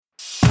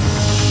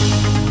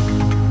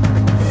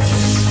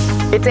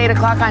It's 8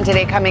 o'clock on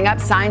Today. Coming up,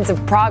 signs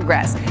of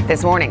progress.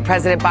 This morning,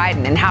 President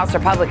Biden and House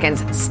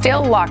Republicans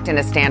still locked in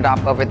a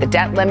standoff over the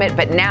debt limit,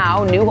 but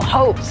now new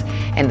hopes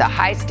in the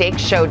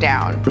high-stakes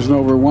showdown. There's an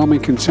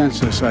overwhelming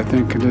consensus, I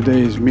think, in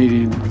today's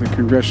meeting of the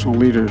congressional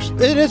leaders.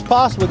 It is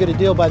possible to get a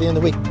deal by the end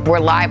of the week. We're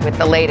live with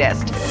the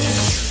latest.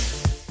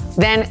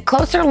 Then,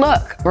 closer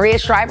look. Maria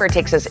Shriver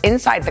takes us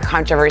inside the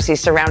controversy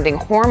surrounding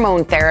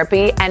hormone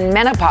therapy and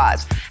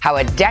menopause, how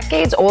a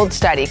decades-old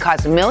study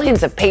caused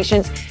millions of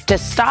patients to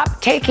stop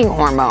taking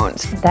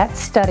hormones. That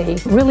study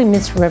really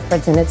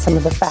misrepresented some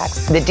of the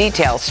facts. The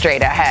details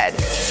straight ahead.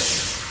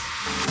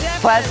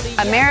 Plus,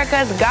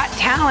 America's Got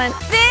Talent.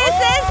 This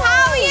is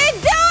how you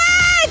do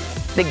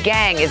it! The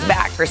gang is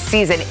back for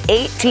season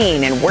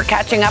 18, and we're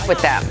catching up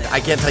with them. I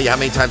can't tell you how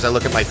many times I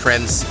look at my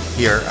friends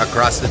here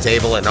across the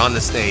table and on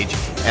the stage,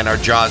 and our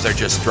jaws are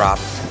just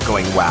dropped,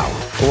 going, wow.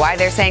 Why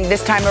they're saying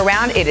this time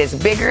around it is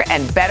bigger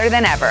and better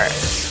than ever.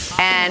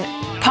 And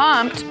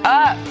pumped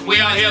up.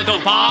 We are here to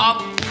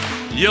pump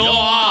you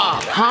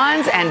up.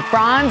 Hans and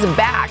Franz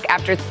back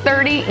after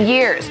 30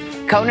 years.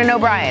 Conan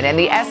O'Brien and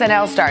the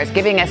SNL stars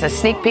giving us a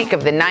sneak peek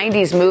of the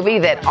 90s movie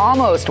that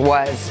almost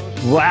was.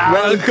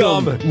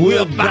 Welcome,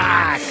 we're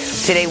back.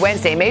 Today,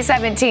 Wednesday, May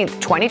 17th,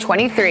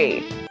 2023.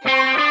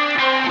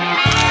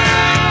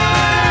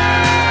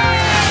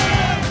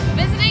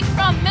 Visiting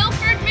from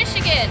Milford,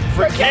 Michigan.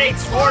 For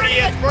Kate's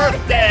 40th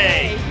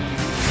birthday.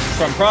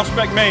 From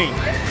Prospect, Maine.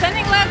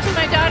 Sending love to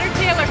my daughter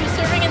Taylor, who's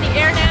serving in the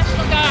Air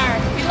National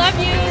Guard. We love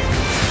you.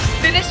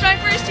 Finished my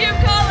first year of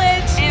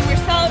college. And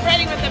we're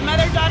celebrating with a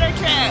mother-daughter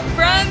trip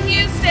from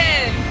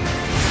Houston.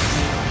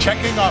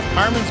 Checking off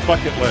Carmen's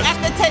bucket list.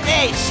 At the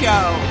Today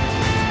Show.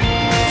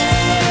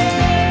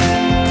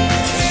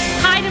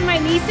 Hi to my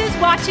nieces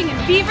watching in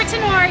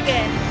Beaverton,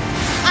 Oregon.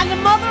 On the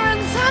mother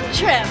and son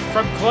trip.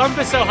 From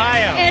Columbus,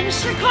 Ohio. In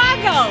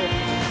Chicago.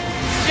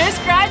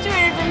 Just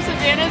graduated from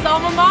Savannah's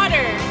alma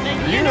mater.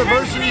 The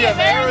University of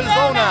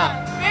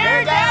Arizona.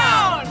 Bear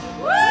down.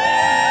 Woo!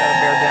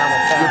 Bear down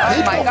with that.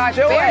 Oh my gosh,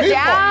 bear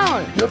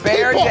down.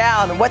 Bear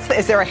down.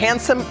 Is there a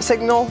hand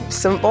symbol?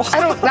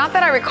 Not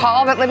that I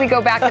recall, but let me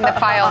go back in the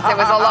files. It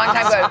was a long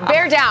time ago.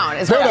 Bear down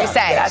is what we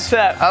say. That's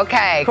it.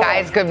 Okay, cool.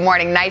 Guys, good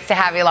morning. Nice to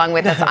have you along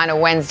with us on a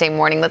Wednesday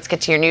morning. Let's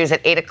get to your news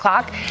at 8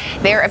 o'clock.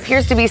 There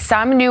appears to be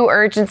some new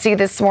urgency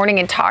this morning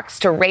in talks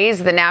to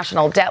raise the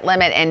national debt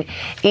limit and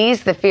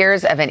ease the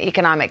fears of an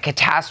economic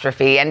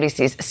catastrophe.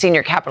 NBC's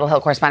senior Capitol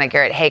Hill correspondent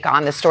Garrett Hake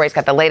on the story's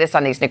got the latest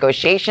on these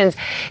negotiations.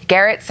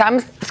 Garrett, some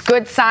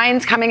good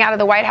signs coming out of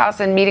the White House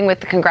and meeting with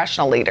the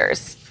congressional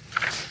leaders.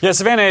 Yeah,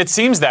 Savannah, it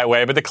seems that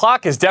way, but the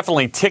clock is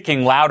definitely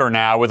ticking louder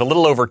now with a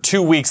little over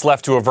 2 weeks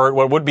left to avert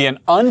what would be an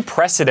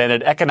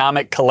unprecedented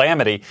economic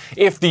calamity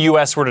if the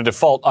U.S. were to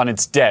default on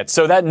its debt.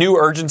 So that new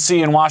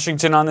urgency in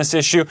Washington on this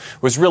issue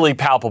was really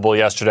palpable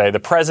yesterday. The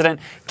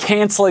president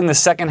canceling the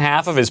second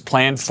half of his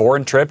planned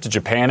foreign trip to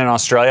Japan and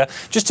Australia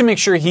just to make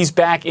sure he's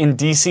back in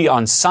D.C.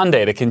 on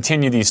Sunday to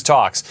continue these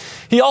talks.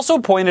 He also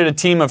appointed a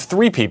team of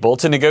 3 people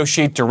to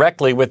negotiate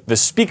directly with the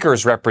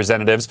Speaker's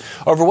representatives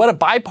over what a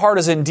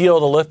bipartisan deal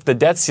to lift the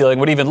debt ceiling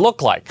would even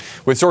look like,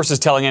 with sources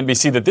telling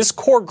NBC that this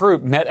core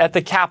group met at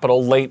the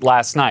Capitol late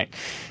last night.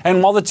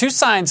 And while the two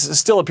sides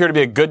still appear to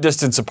be a good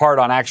distance apart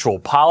on actual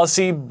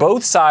policy,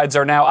 both sides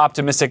are now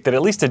optimistic that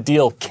at least a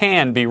deal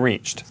can be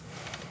reached.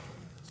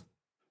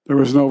 There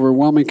was an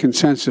overwhelming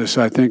consensus,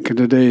 I think, in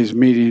today's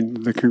meeting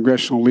of the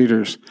congressional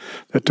leaders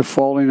that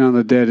defaulting on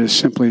the debt is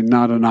simply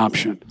not an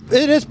option.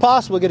 It is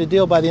possible to get a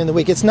deal by the end of the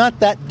week. It's not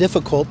that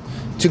difficult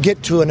to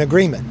get to an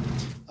agreement.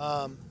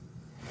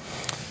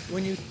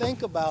 When you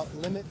think about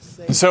limits...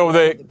 So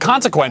the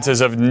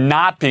consequences of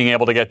not being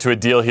able to get to a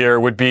deal here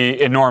would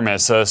be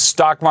enormous. A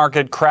stock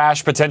market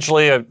crash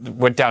potentially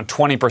went down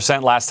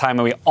 20% last time,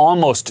 and we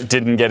almost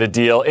didn't get a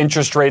deal.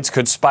 Interest rates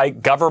could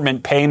spike.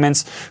 Government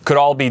payments could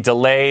all be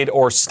delayed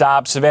or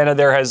stopped. Savannah,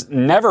 there has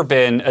never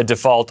been a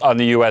default on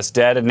the U.S.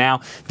 debt, and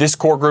now this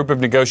core group of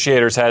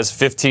negotiators has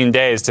 15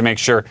 days to make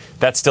sure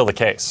that's still the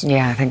case.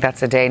 Yeah, I think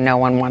that's a day no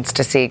one wants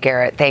to see,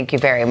 Garrett. Thank you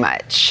very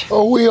much.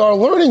 We are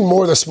learning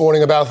more this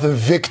morning about the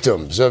victims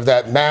of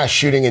that mass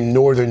shooting in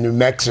northern New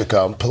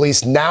Mexico.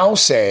 Police now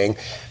saying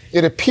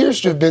it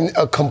appears to have been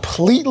a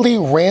completely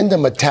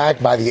random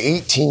attack by the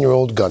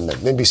 18-year-old gunman.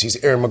 NBC's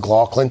Aaron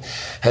McLaughlin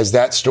has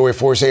that story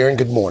for us. Aaron,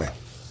 good morning.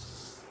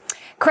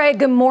 Craig,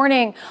 good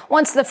morning.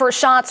 Once the first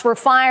shots were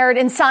fired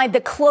inside the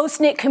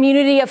close-knit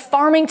community of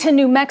Farmington,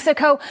 New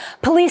Mexico,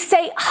 police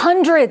say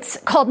hundreds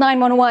called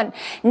 911.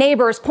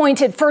 Neighbors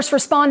pointed first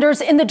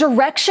responders in the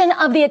direction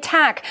of the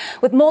attack,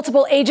 with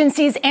multiple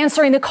agencies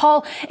answering the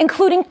call,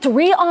 including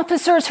 3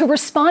 officers who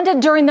responded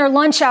during their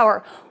lunch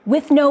hour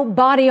with no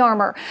body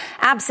armor.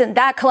 Absent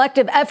that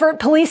collective effort,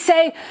 police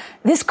say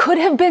this could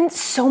have been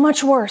so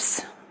much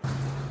worse.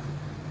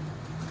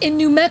 In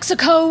New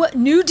Mexico,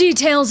 new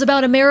details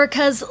about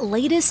America's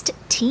latest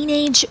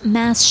teenage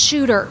mass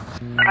shooter.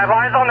 I have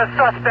eyes on the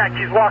suspect.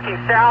 He's walking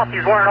south.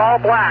 He's wearing all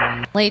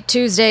black. Late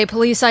Tuesday,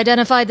 police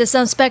identified the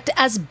suspect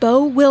as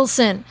Bo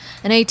Wilson,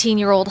 an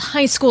 18-year-old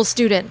high school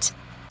student.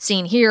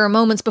 Seen here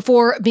moments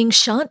before being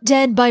shot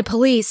dead by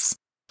police.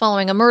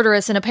 following a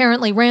murderous and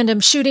apparently random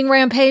shooting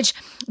rampage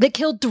that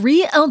killed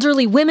 3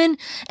 elderly women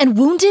and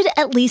wounded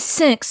at least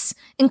 6,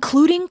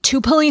 including 2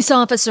 police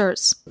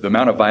officers. The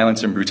amount of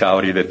violence and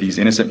brutality that these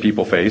innocent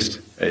people faced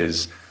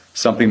is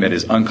something that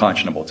is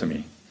unconscionable to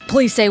me.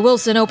 Police say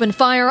Wilson opened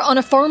fire on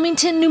a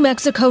Farmington, New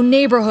Mexico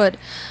neighborhood,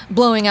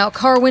 blowing out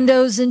car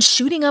windows and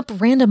shooting up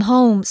random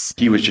homes.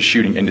 He was just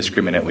shooting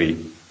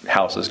indiscriminately,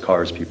 houses,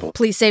 cars, people.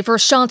 Police say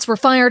first shots were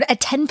fired at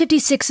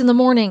 10:56 in the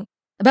morning.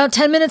 About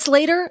 10 minutes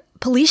later,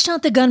 police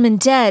shot the gunman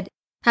dead,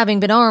 having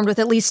been armed with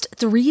at least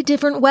 3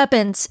 different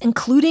weapons,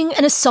 including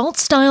an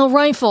assault-style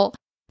rifle.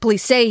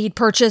 Police say he'd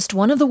purchased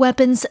one of the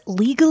weapons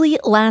legally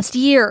last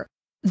year.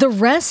 The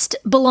rest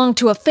belonged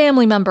to a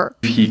family member.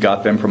 He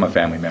got them from a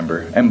family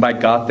member. And by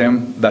got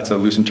them, that's a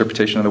loose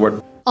interpretation of the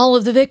word. All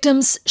of the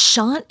victims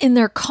shot in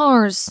their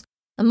cars.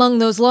 Among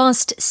those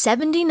lost,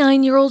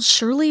 79-year-old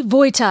Shirley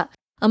Voita,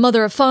 a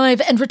mother of 5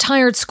 and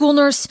retired school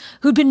nurse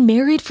who'd been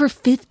married for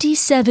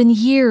 57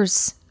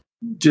 years.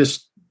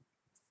 Just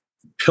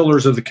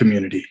pillars of the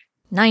community.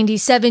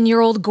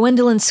 97-year-old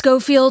Gwendolyn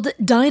Schofield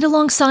died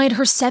alongside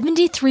her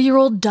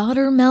 73-year-old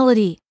daughter,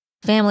 Melody.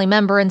 Family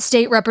member and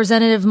state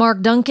representative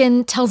Mark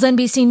Duncan tells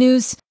NBC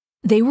News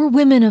they were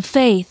women of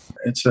faith.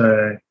 It's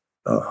a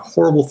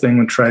horrible thing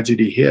when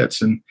tragedy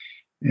hits, and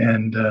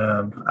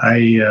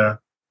I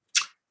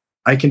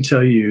can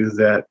tell you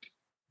that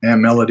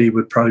Aunt Melody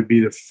would probably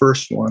be the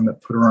first one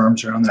that put her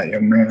arms around that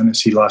young man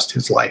as he lost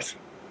his life.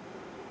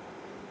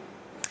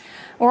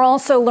 We're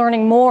also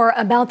learning more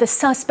about the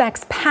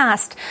suspect's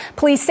past.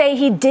 Police say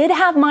he did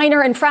have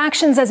minor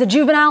infractions as a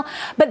juvenile,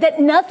 but that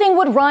nothing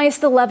would rise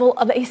to the level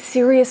of a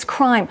serious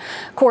crime.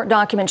 Court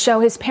documents show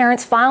his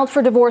parents filed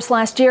for divorce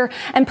last year,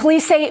 and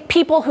police say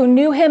people who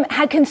knew him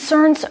had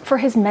concerns for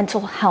his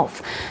mental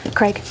health.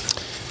 Craig.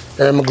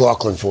 Aaron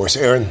McLaughlin for us.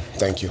 Aaron,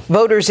 thank you.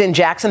 Voters in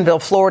Jacksonville,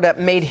 Florida,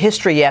 made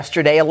history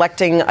yesterday,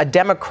 electing a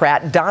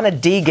Democrat, Donna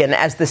Deegan,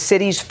 as the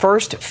city's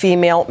first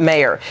female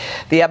mayor.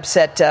 The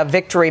upset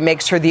victory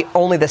makes her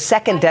only the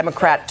second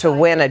Democrat to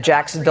win a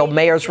Jacksonville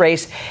mayor's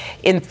race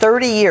in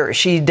 30 years.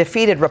 She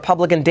defeated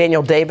Republican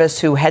Daniel Davis,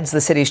 who heads the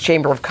city's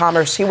Chamber of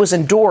Commerce. He was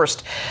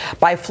endorsed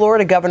by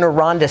Florida Governor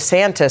Ron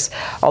DeSantis,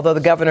 although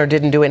the governor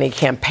didn't do any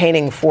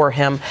campaigning for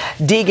him.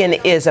 Deegan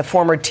is a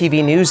former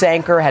TV news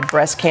anchor, had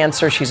breast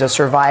cancer. She's a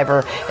survivor,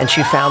 and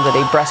she founded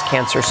a breast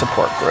cancer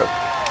support group.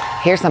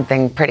 Here's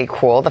something pretty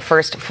cool. The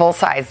first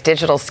full-size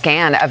digital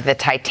scan of the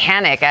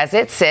Titanic as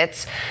it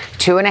sits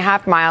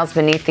 2.5 miles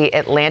beneath the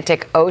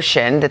Atlantic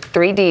Ocean. The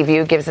 3D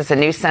view gives us a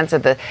new sense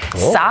of the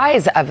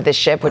size of the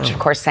ship, which of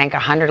course sank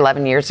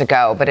 111 years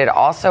ago, but it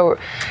also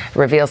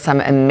reveals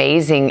some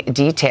amazing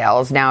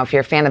details. Now, if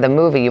you're a fan of the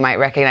movie, you might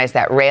recognize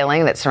that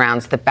railing that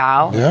surrounds the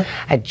bow. Yeah.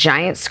 A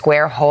giant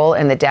square hole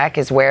in the deck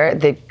is where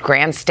the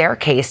grand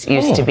staircase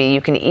used to be.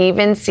 You can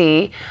even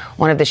see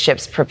one of the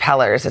ship's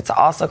propellers. It's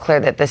also clear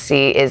that the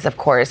sea is, of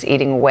course,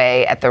 eating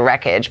away at the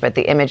wreckage, but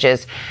the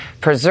images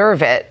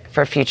preserve it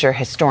for future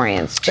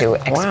historians to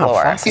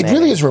explore. It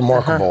really is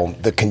remarkable,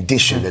 the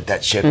condition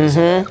that ship is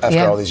in after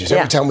all these years.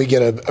 Every time we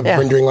get a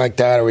rendering like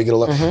that, or we get a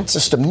look, it's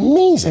just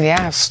amazing.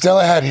 Yeah. Still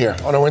ahead here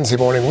on a Wednesday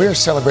morning, we're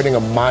celebrating a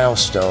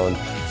milestone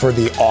for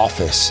The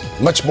Office.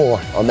 Much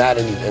more on that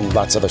and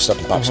lots of other stuff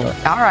in Pop Star.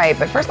 All right,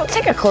 but first let's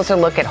take a closer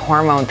look at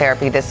hormone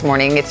therapy this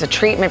morning. It's a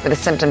treatment for the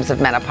symptoms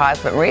of menopause,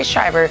 but Maria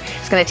Shriver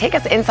is going to take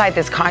us inside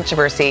this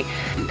controversy,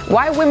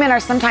 why women are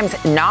sometimes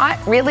not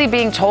really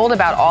being told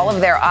about all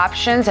of their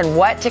options and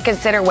what to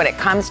consider when it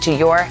comes to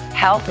your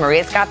health.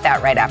 Maria's got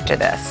that right after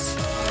this.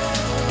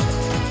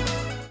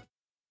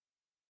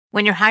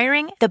 When you're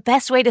hiring, the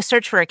best way to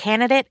search for a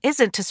candidate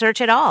isn't to search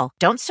at all.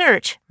 Don't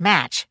search,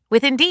 match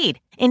with Indeed.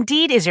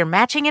 Indeed is your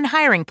matching and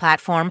hiring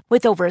platform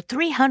with over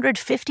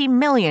 350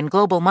 million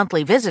global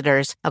monthly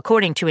visitors,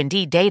 according to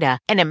Indeed data,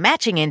 and a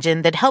matching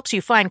engine that helps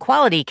you find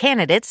quality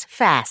candidates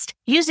fast.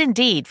 Use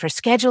Indeed for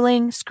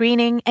scheduling,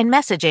 screening, and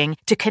messaging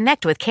to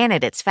connect with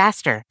candidates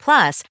faster.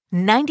 Plus,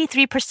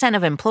 93%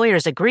 of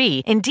employers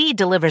agree Indeed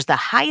delivers the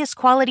highest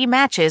quality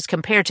matches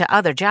compared to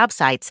other job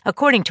sites,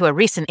 according to a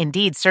recent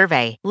Indeed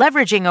survey.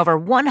 Leveraging over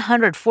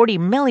 140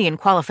 million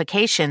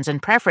qualifications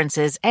and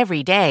preferences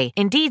every day,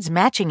 Indeed's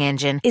matching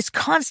engine is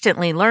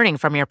constantly learning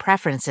from your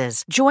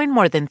preferences. Join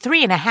more than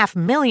 3.5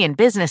 million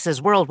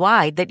businesses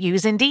worldwide that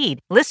use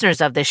Indeed.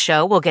 Listeners of this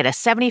show will get a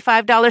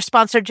 $75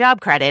 sponsored job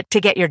credit to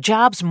get your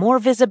jobs more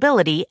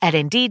visibility at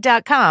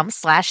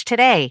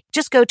Indeed.com/today.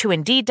 Just go to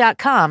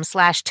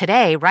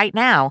Indeed.com/today right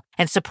now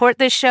and support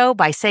this show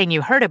by saying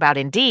you heard about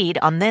Indeed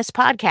on this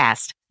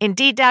podcast.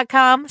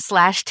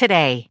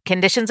 Indeed.com/today.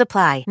 Conditions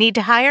apply. Need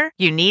to hire?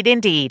 You need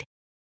Indeed.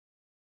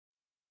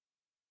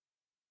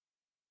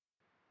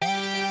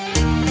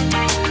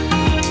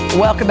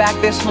 Welcome back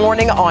this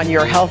morning on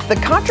Your Health. The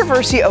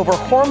controversy over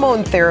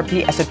hormone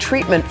therapy as a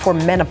treatment for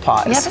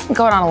menopause. Yeah, this has been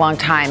going on a long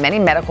time. Many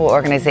medical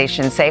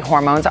organizations say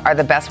hormones are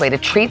the best way to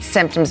treat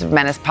symptoms of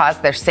menopause.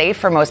 They're safe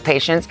for most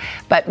patients,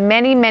 but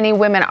many, many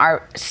women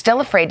are still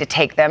afraid to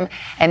take them,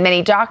 and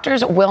many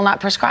doctors will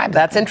not prescribe them.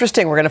 That's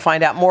interesting. We're going to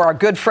find out more. Our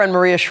good friend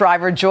Maria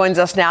Shriver joins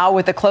us now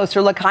with a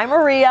closer look. Hi,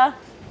 Maria.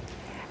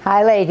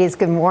 Hi, ladies.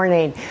 Good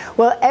morning.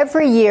 Well,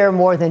 every year,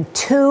 more than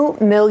 2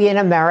 million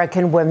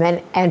American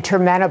women enter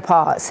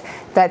menopause.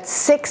 That's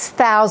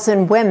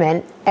 6,000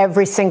 women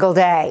every single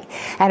day.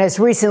 And as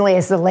recently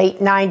as the late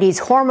 90s,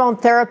 hormone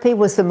therapy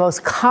was the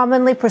most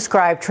commonly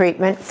prescribed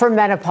treatment for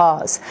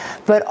menopause.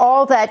 But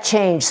all that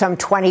changed some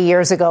 20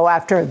 years ago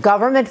after a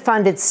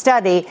government-funded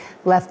study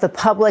left the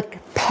public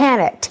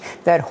panicked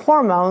that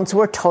hormones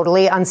were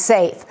totally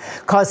unsafe,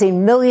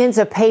 causing millions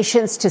of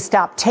patients to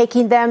stop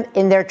taking them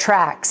in their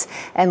tracks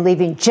and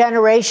leaving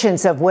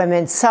generations of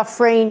women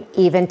suffering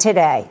even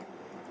today.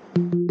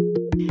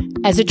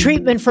 As a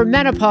treatment for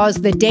menopause,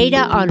 the data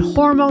on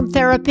hormone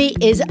therapy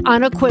is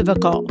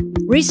unequivocal.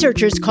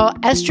 Researchers call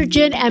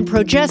estrogen and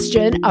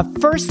progestin a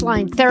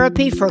first-line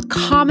therapy for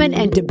common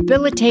and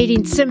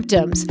debilitating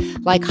symptoms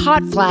like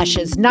hot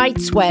flashes,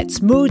 night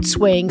sweats, mood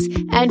swings,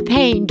 and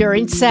pain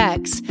during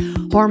sex.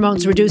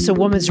 Hormones reduce a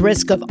woman's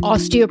risk of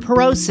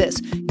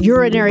osteoporosis,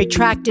 urinary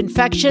tract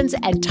infections,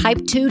 and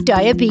type 2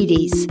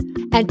 diabetes.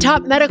 And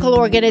top medical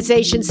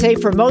organizations say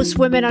for most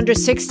women under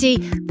 60,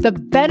 the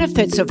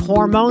benefits of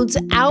hormones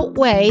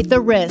outweigh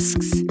the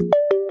risks.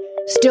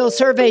 Still,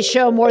 surveys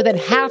show more than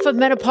half of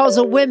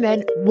menopausal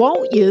women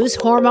won't use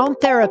hormone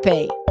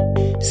therapy.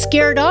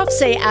 Scared off,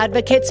 say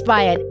advocates,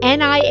 by an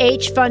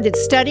NIH-funded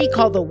study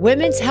called the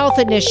Women's Health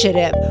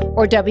Initiative,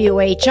 or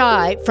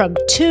WHI, from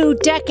 2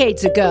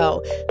 decades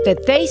ago,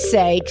 that they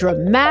say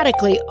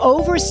dramatically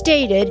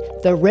overstated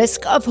the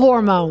risk of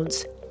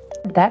hormones.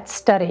 That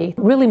study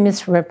really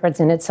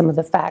misrepresented some of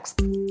the facts.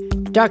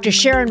 Dr.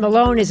 Sharon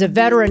Malone is a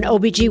veteran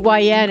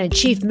OBGYN and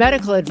chief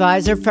medical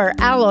advisor for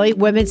Alloy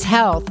Women's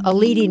Health, a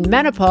leading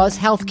menopause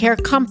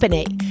healthcare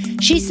company.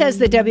 She says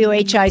the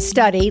WHI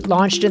study,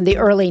 launched in the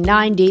early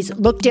 90s,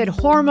 looked at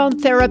hormone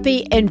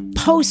therapy in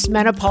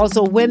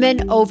postmenopausal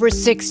women over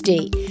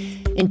 60.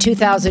 In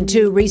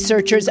 2002,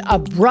 researchers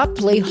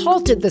abruptly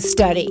halted the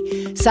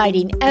study,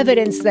 citing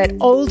evidence that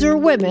older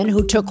women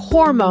who took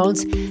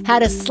hormones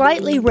had a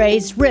slightly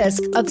raised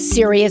risk of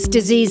serious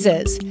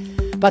diseases.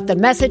 But the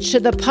message to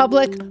the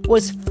public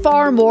was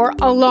far more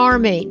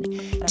alarming.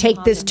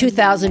 Take this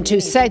 2002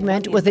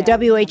 segment with a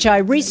WHI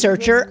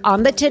researcher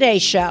on the Today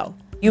Show.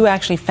 You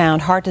actually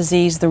found heart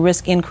disease, the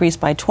risk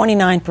increased by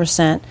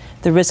 29%,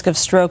 the risk of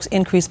strokes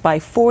increased by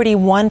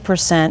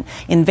 41%,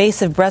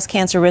 invasive breast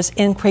cancer risk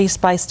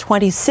increased by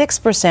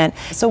 26%.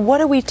 So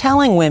what are we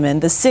telling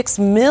women, the 6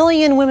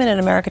 million women in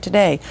America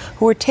today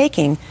who are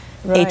taking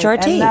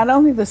HRT? And not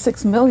only the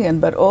 6 million,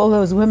 but all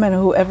those women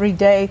who every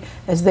day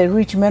as they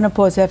reach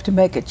menopause have to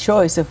make a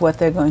choice of what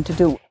they're going to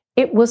do.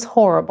 It was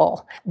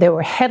horrible. There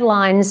were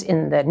headlines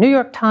in the New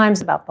York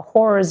Times about the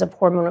horrors of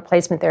hormone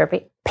replacement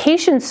therapy.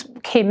 Patients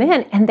came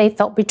in and they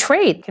felt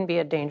betrayed. It can be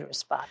a dangerous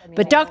spot.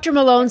 But Dr.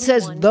 Malone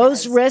says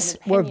those risks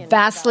were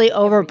vastly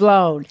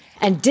overblown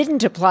and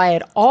didn't apply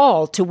at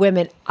all to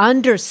women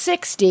under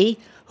 60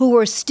 who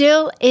were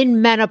still in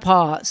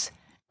menopause.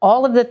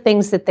 All of the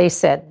things that they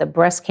said, the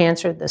breast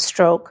cancer, the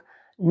stroke,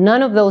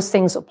 none of those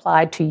things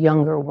applied to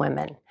younger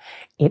women.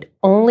 It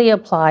only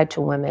applied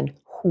to women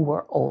who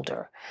were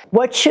older.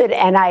 What should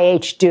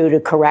NIH do to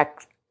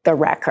correct the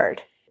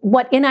record?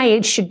 What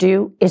NIH should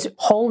do is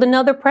hold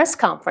another press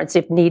conference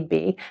if need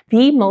be.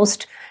 The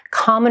most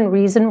common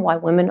reason why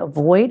women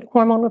avoid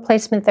hormone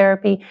replacement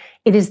therapy,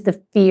 it is the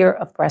fear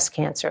of breast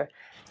cancer.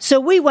 So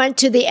we went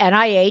to the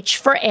NIH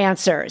for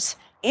answers.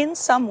 In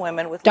some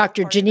women with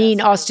Dr.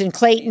 Janine Austin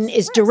Clayton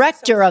is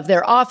director of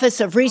their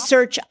Office of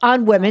Research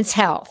on Women's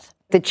Health.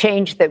 The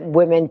change that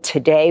women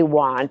today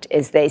want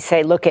is they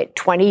say, look, at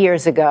 20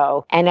 years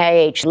ago,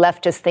 NIH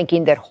left us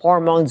thinking that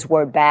hormones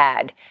were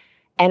bad.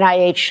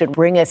 NIH should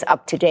bring us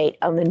up to date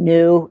on the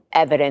new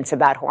evidence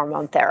about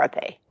hormone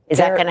therapy. Is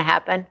that going to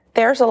happen?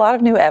 There's a lot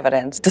of new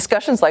evidence.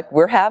 Discussions like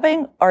we're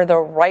having are the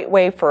right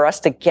way for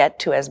us to get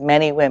to as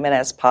many women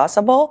as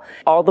possible.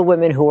 All the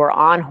women who were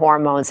on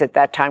hormones at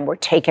that time were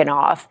taken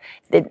off.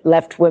 It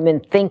left women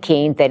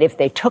thinking that if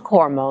they took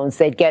hormones,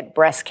 they'd get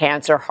breast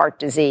cancer, heart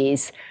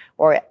disease,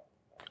 or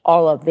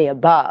all of the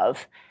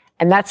above.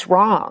 And that's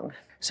wrong.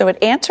 So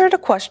it answered a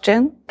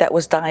question that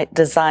was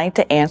designed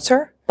to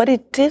answer, but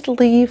it did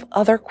leave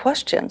other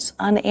questions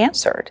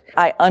unanswered.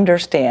 I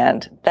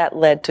understand that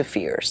led to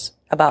fears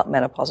about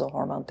menopausal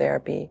hormone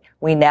therapy.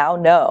 We now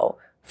know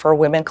for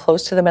women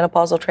close to the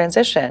menopausal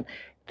transition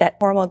that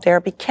hormone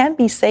therapy can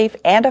be safe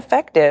and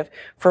effective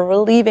for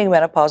relieving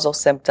menopausal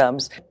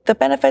symptoms. The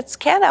benefits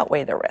can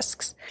outweigh the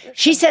risks.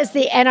 She says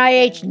the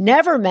NIH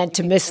never meant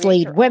to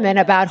mislead women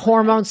about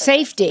hormone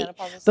safety.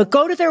 But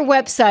go to their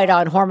website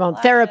on hormone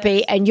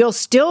therapy and you'll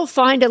still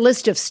find a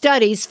list of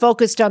studies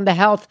focused on the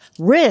health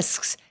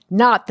risks,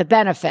 not the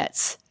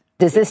benefits.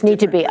 Does this need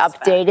to be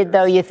updated,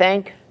 though, you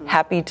think?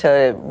 Happy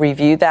to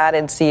review that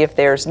and see if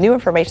there's new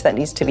information that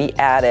needs to be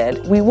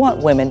added. We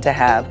want women to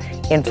have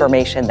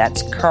information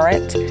that's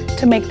current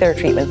to make their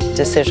treatment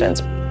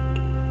decisions.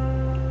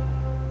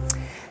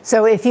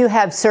 So if you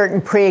have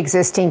certain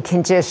pre-existing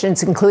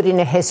conditions, including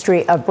a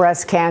history of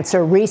breast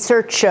cancer,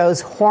 research shows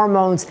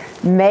hormones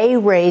may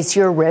raise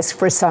your risk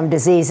for some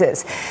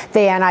diseases. The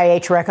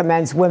NIH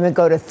recommends women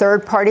go to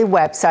third-party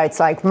websites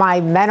like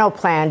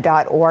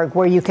mymenoplan.org,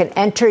 where you can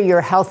enter your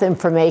health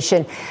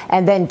information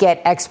and then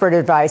get expert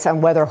advice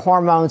on whether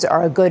hormones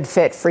are a good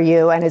fit for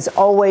you. And as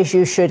always,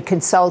 you should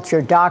consult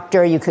your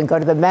doctor. You can go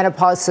to the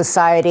Menopause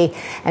Society,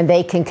 and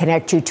they can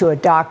connect you to a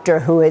doctor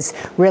who is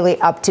really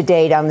up to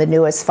date on the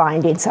newest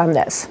findings on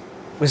this.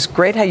 It was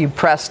great how you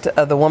pressed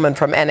the woman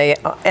from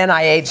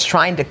NIH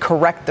trying to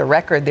correct the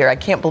record there. I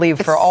can't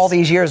believe for all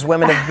these years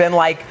women have been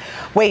like,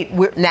 wait,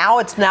 now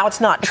it's not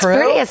true.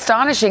 It's pretty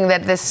astonishing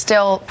that this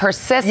still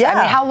persists. Yeah.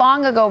 I mean, how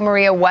long ago,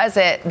 Maria, was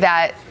it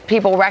that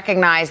people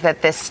recognized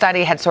that this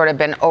study had sort of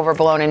been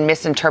overblown and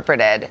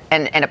misinterpreted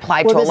and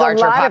applied to a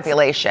larger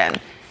population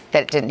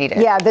that didn't need it?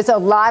 Yeah, there's a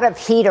lot of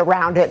heat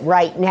around it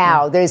right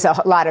now. There's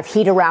a lot of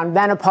heat around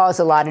menopause,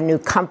 a lot of new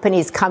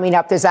companies coming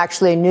up. There's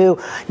actually a new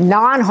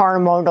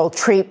non-hormonal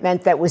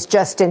treatment that was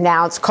just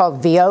announced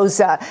called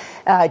Veoza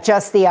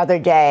just the other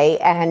day,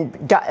 and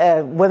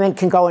women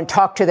can go and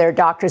talk to their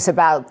doctors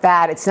about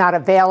that. It's not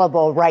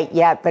available right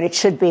yet, but it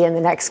should be in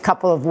the next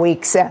couple of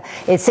weeks.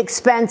 It's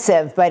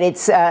expensive, but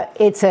it's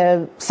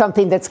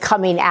something that's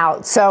coming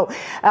out. So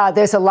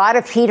there's a lot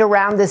of heat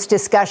around this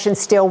discussion.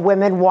 Still,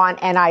 women want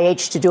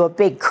NIH to do a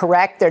big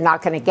correct. They're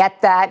not going to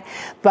get that,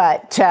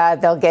 but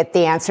they'll get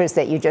the answers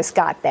that you just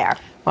got there.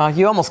 Well,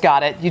 you almost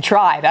got it. You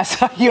tried.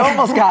 You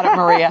almost got it,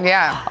 Maria.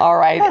 Yeah. All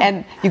right.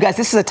 And you guys,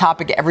 this is a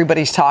topic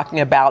everybody's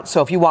talking about.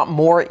 So if you want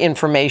more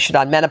information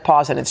on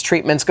menopause and its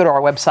treatments, go to our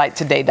website,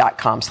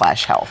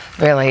 today.com/health.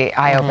 Really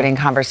eye-opening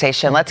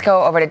conversation. Let's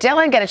go over to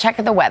Dylan, get a check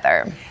of the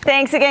weather.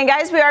 Thanks again,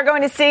 guys. We are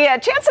going to see a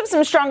chance of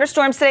some stronger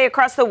storms today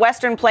across the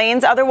western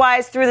plains.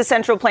 Otherwise, through the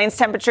central plains,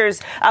 temperatures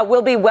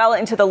will be well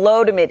into the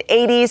low to mid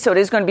 80s. So it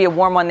is going to be a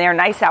warm one there.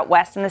 Nice out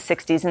west in the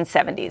 60s and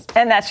 70s.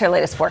 And that's your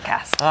latest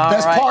forecast.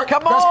 Best part of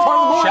the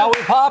morning. Shall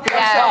we pop?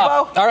 Yes.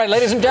 Up. All right,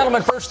 ladies and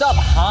gentlemen, first up,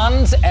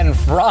 Hans and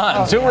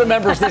Franz. Who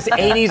remembers this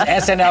 80s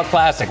SNL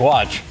classic?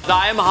 Watch.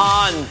 I'm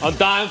Han.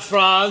 And I'm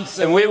Franz.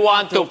 And we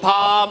want to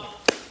pump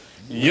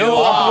you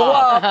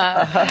up.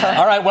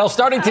 All right, well,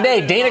 starting today,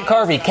 Dana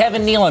Carvey,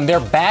 Kevin Nealon, they're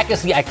back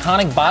as the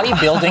iconic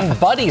bodybuilding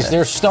buddies.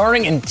 They're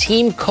starring in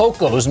Team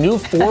Coco's new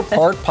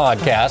 4-part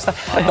podcast,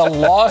 The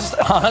Lost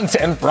Hans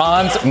and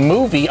Franz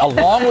Movie,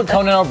 along with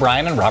Conan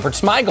O'Brien and Robert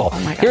Smigel.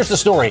 Here's the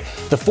story.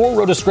 The four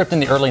wrote a script in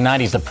the early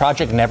 90s. The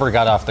project never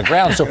got off the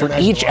ground. So for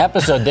each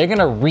episode, they're going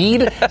to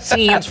read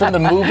scenes from the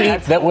movie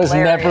that was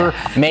never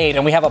made.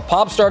 And we have a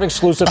Pop Start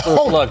exclusive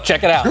first look.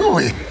 Check it out.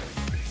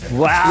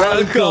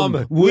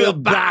 Welcome. We're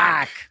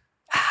back.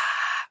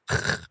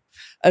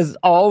 As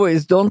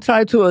always, don't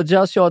try to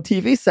adjust your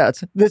TV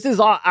sets. This is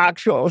our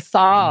actual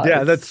size.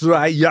 Yeah, that's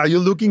right. Yeah, you're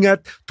looking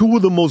at two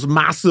of the most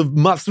massive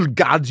muscle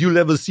gods you'll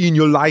ever see in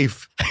your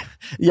life.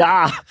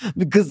 Yeah,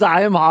 because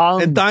I am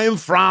Hans. And I am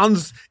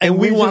Franz. And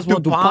we want to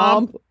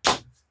pump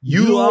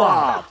you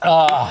up.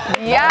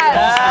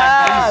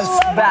 Yes.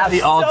 That's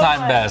the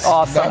all-time best.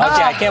 Awesome. Okay,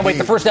 I can't wait.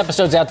 The first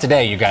episode's out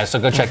today, you guys, so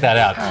go check that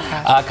out.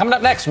 Coming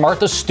up next,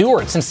 Martha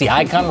Stewart. Since the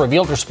icon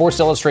revealed her Sports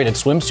Illustrated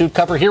swimsuit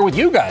cover here with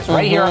you guys,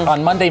 right here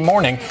on Monday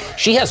morning,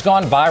 she has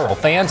gone viral.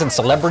 Fans and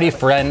celebrity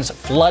friends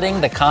flooding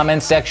the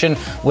comment section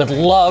with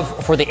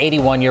love for the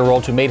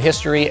 81-year-old who made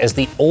history as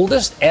the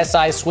oldest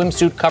SI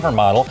swimsuit cover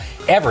model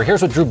ever.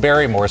 Here's what Drew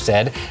Barrymore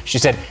said. She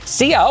said,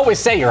 "See, I always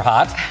say you're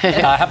hot."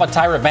 How about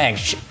Tyra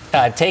Banks?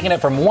 Taking it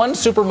from one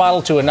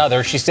supermodel to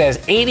another, she says,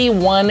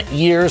 81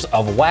 years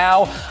of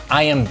wow.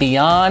 I am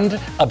beyond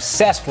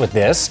obsessed with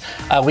this.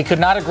 We could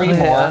not agree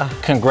more.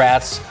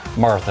 Congrats,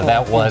 Martha.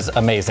 That was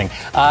amazing.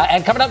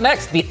 And coming up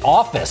next, The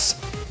Office.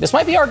 This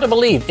might be hard to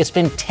believe. It's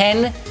been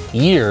 10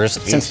 years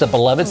since the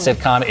beloved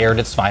sitcom aired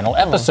its final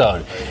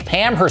episode.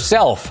 Pam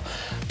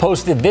herself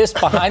posted this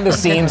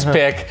behind-the-scenes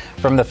pic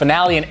from the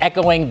finale, and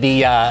echoing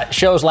the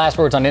show's last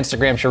words on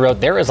Instagram, she wrote,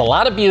 "There is a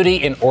lot of beauty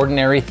in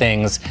ordinary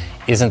things.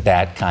 Isn't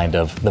that kind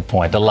of the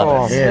point?" I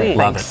love it. Yeah.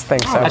 Love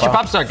Thanks, it. That's your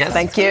pop star, guest.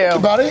 Thank you.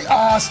 Everybody,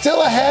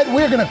 still ahead,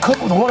 we're going to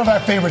cook with one of our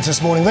favorites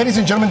this morning. Ladies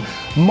and gentlemen,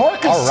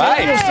 Marcus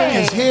Samuelson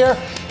is here.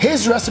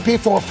 His recipe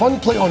for a fun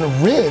play on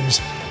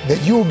ribs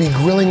that you will be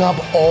grilling up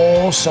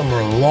all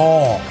summer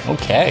long.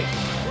 Okay.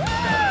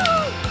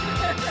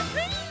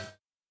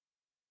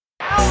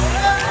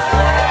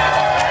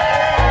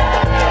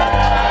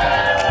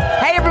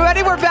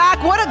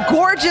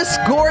 Gorgeous,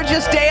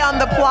 gorgeous day on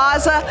the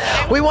plaza.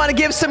 We want to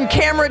give some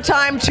camera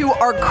time to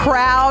our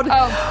crowd.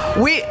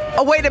 Wait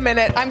a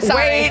minute. I'm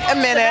sorry. Wait a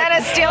minute.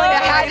 Savannah's stealing it.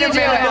 How did you do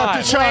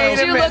it?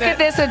 Did you look at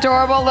this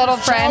adorable little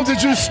friend?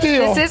 Did you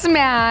steal? This is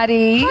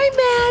Maddie.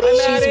 Hi,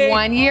 Maddie. She's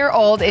 1 year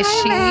old. Is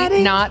she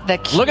not the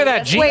cutest? Look at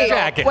that jean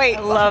jacket. Wait. I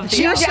love the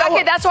jean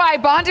jacket. That's why I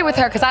bonded with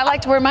her, because I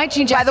like to wear my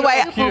jean jacket. By the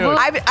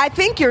way, I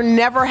think you're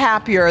never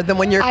happier than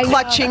when you're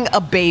clutching a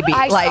baby.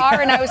 I saw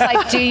her and I was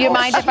like, do you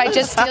mind if I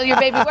just steal your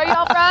baby? Where are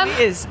y'all from?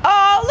 is.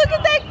 Oh, look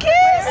at that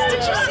kiss.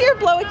 Did you see her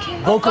blow a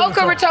kiss?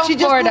 Boca Raton, She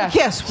just Florida.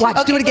 blew a kiss.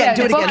 Watch, do it again,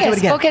 do it again, do it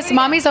again. Focus,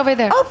 mommy's over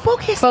there. Oh,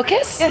 focus.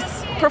 Focus?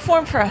 Yes,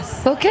 perform for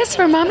us. Focus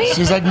for mommy?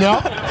 She's like, no.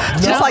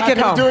 Just like at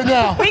home. Do it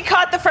now. We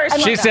caught the first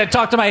one. She said,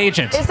 talk to my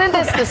agent. Isn't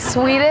this the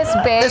sweetest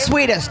babe? The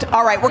sweetest.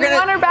 All right, we're You going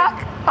want her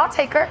back? I'll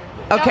take her.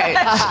 Okay,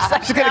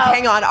 she's going to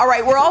hang on. All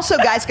right, we're also,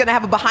 guys, going to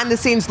have a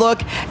behind-the-scenes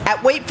look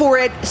at, wait for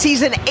it,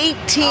 season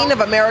 18 of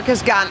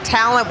America's Got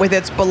Talent with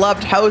its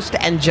beloved host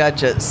and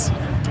judges.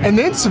 And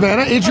then,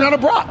 Savannah, Adriana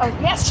Brock. Oh,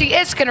 yes, she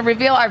is going to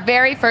reveal our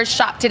very first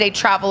Shop Today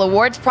Travel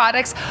Awards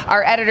products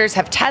our editors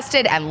have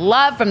tested and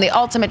love, from the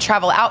ultimate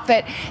travel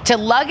outfit to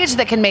luggage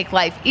that can make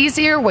life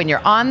easier when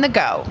you're on the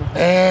go.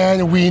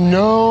 And we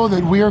know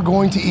that we are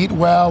going to eat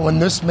well when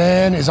this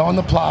man is on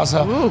the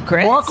plaza. Ooh,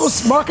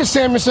 grits. Marcus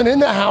Samuelson in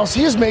the house.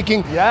 He is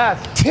making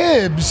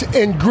Tibbs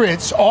and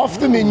grits off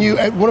the menu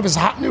at one of his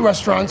hot new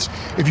restaurants.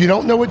 If you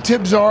don't know what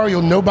Tibbs are,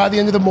 you'll know by the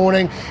end of the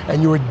morning,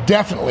 and you are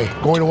definitely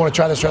going to want to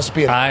try this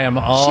recipe. I am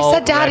She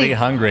said daddy. already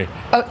hungry.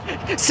 Oh,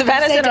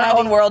 Savannah's in her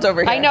own world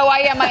over here. I know,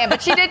 I am.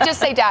 But she did just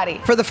say daddy.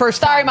 For the first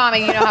Sorry, time.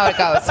 Mommy, you know how it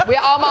goes. We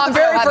all moms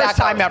The very know how first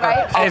that time goes, ever.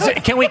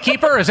 right? Can we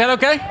keep her? Is that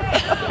okay?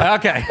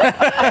 Okay.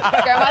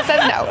 Grandma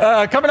says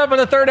no. Coming up in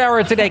the third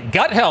hour today,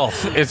 gut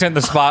health is in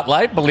the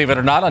spotlight, believe it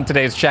or not, on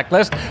today's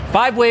checklist.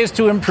 5 ways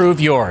to improve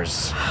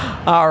yours.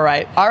 All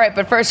right. All right,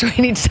 but first we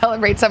need to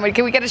celebrate somebody.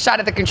 Can we get a shot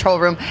at the control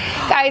room?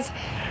 Guys,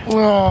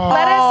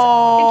 let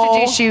us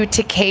introduce you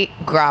to Kate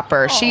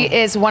Gropper. She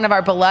is one of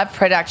our beloved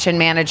production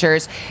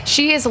managers.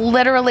 She is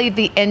literally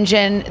the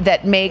engine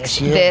that makes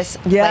this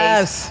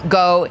place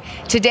go.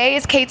 Today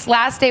is Kate's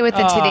last day with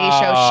the Today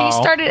Show. She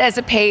started as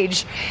a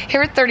page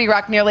here at 30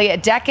 Rock nearly a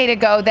decade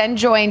ago, then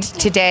joined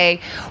Today.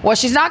 Well,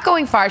 she's not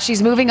going far.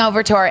 She's moving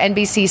over to our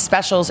NBC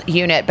Specials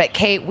unit. But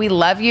Kate, we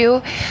love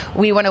you.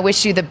 We want to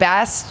wish you the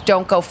best.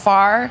 Don't go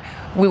far.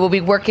 We will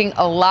be working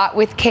a lot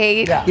with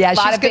Kate. Yeah, a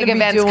lot she's of big gonna be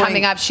events doing-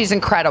 coming up. She's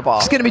incredible.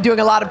 She's going to be doing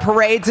a lot of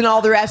parades and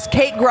all the rest.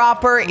 Kate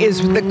Gropper is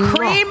the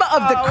cream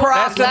of the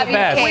crop. Best of the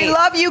best. We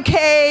love you,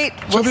 Kate.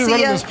 She'll be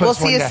running this place We'll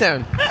see one you day.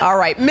 soon. All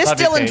right, Miss Love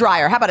you, Dylan Kate.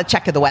 Dreyer. How about a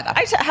check of the weather?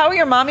 How are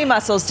your mommy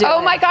muscles doing?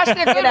 Oh my gosh,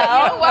 they're good. You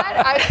know what?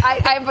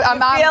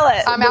 I'm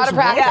out of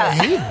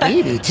practice. Yeah.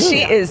 Baby, too.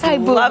 She is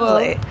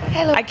lovely.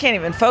 I can't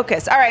even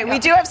focus. All right, we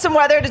do have some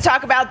weather to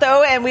talk about,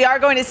 though, and we are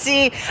going to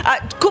see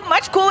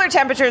much cooler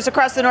temperatures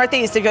across the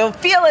Northeast. You'll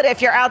feel it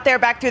if you're out there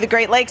back through the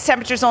Great Lakes.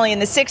 Temperatures only in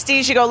the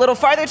 60s. You go a little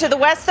farther to the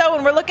west, though,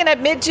 and we're looking at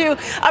mid to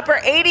upper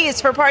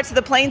 80s for parts of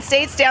the Plain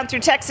States, down through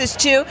Texas,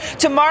 too.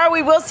 Tomorrow,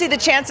 we will see the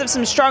chance of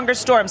some stronger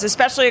storms,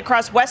 especially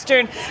across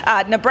western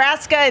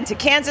Nebraska into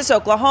Kansas,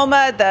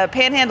 Oklahoma, the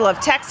panhandle of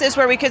Texas,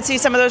 where we could see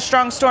some of those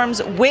strong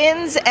storms.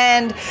 Winds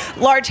and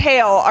large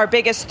hail, our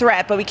biggest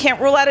threat, but we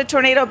can't rule out a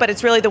tornado, but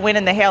it's really the wind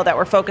and the hail that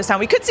we're focused on.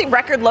 We could see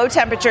record low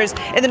temperatures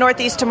in the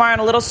Northeast tomorrow and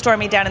a little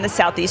stormy down in the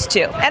Southeast,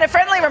 too. And a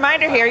friendly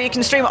reminder here, you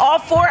can stream all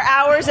 4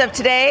 hours of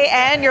Today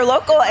and your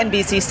local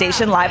NBC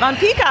station live on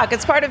Peacock.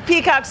 It's part of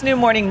Peacock's new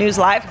Morning News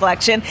Live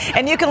collection,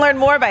 and you can learn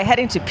more by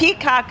heading to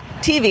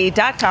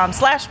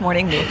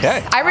peacocktv.com/morning news.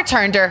 Okay. I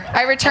returned her.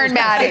 I returned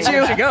Maddie. Did you?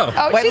 Where'd she go?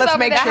 Oh, Wait, she's let's over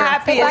make there. sure.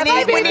 Happy.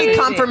 We need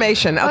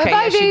confirmation. Okay,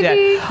 Bye-bye, yes, you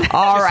did.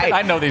 All right.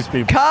 I know these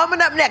people.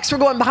 Coming up next, we're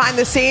going behind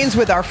the scenes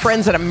with our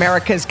friends at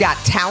America's Got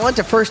Talent,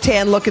 a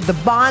first-hand look at the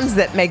bonds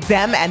that make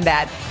them and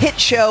that hit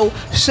show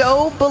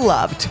so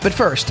beloved. But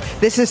first,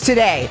 this is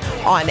Today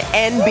on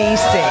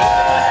NBC.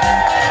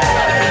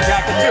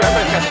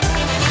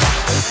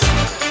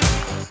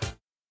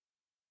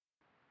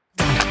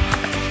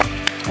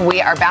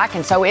 We are back,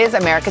 and so is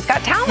America's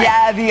Got Talent.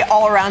 Yeah, the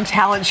all-around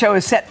talent show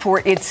is set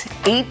for its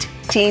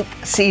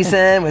 18th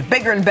season with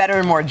bigger and better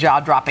and more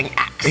jaw-dropping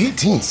acts.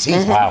 18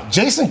 seasons. Wow.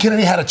 Jason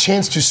Kennedy had a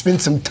chance to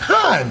spend some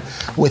time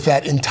with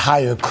that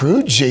entire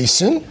crew.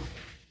 Jason.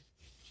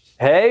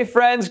 Hey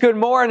friends, good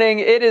morning.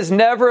 It is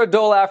never a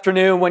dull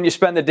afternoon when you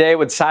spend the day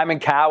with Simon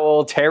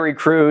Cowell, Terry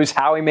Crews,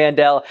 Howie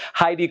Mandel,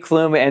 Heidi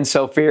Klum, and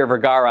Sofia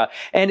Vergara.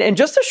 And in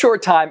just a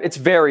short time, it's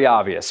very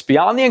obvious.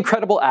 Beyond the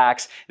incredible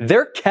acts,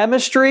 their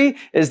chemistry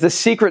is the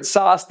secret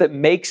sauce that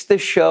makes the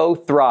show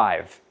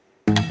thrive.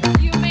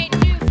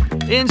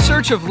 In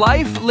search of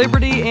life,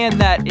 liberty, and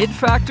that it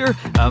factor,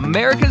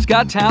 America's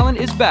Got Talent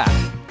is back.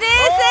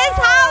 This is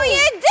how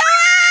you do it!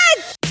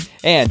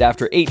 And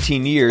after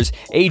 18 years,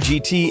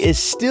 AGT is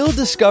still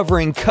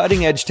discovering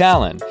cutting-edge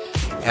talent.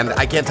 And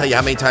I can't tell you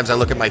how many times I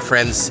look at my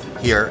friends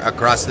here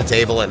across the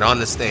table and on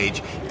the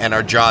stage, and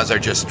our jaws are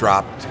just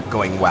dropped,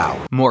 going,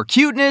 wow. More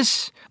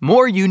cuteness,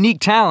 more unique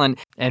talent,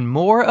 and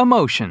more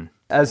emotion.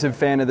 As a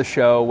fan of the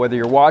show, whether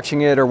you're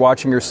watching it or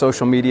watching your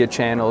social media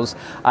channels,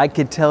 I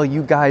could tell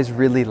you guys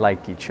really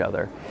like each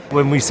other.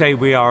 When we say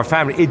we are a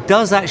family, it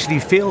does actually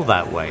feel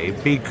that way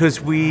because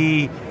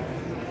we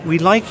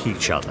like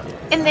each other.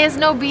 And there's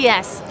no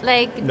BS.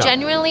 No.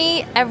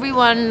 Genuinely,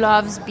 everyone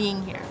loves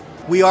being here.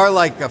 We are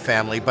like a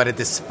family, but a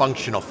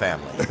dysfunctional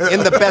family.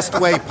 In the best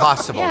way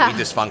possible, Yeah.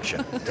 we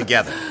dysfunction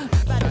together.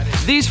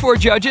 These 4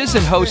 judges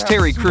and host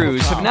Terry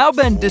Crews have now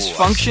been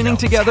dysfunctioning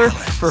together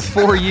for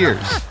 4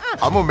 years.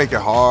 I'm gonna make it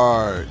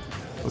hard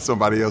for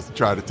somebody else to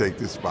try to take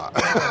this spot.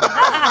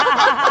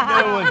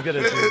 No one's going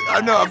to do it.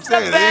 I know, I'm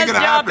saying, it ain't going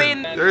to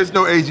happen. There is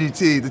no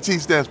AGT. The T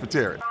stands for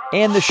Terry.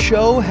 And the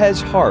show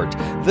has heart.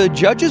 The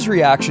judges'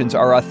 reactions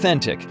are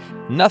authentic.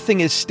 Nothing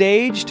is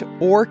staged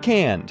or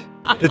canned.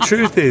 The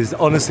truth is,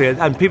 honestly,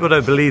 and people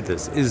don't believe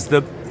this, is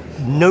that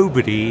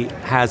nobody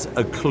has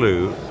a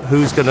clue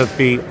who's going to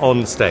be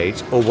on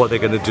stage or what they're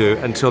going to do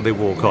until they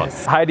walk on.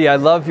 Heidi, I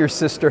love your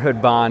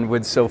sisterhood bond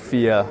with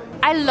Sophia.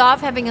 I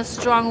love having a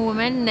strong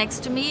woman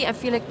next to me. I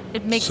feel like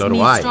it makes So do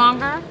me I.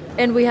 stronger.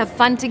 And we have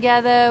fun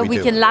together. We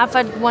do. can laugh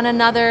at one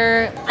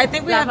another. I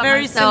think we laugh have at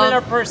very myself.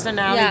 similar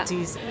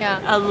personalities.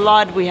 Yeah. A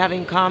lot we have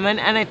in common.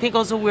 And I think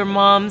also we're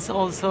moms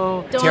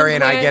also. Terry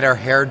and I get our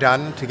hair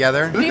done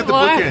together. Look at the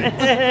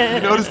bookend.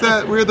 You notice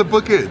that? We're the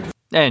bookend.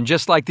 And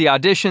just like the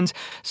auditions,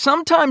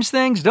 sometimes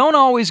things don't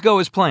always go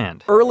as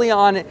planned. Early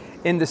on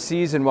in the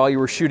season, while you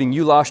were shooting,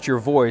 you lost your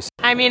voice.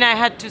 I mean, I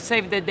had to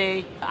save the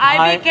day.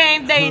 I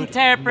became the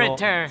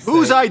interpreter.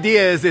 Whose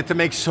idea is it to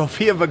make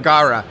Sofia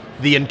Vergara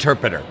the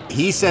interpreter?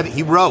 He said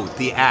he wrote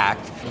the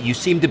act. You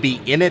seem to be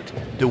in it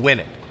to win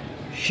it.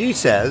 She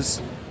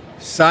says,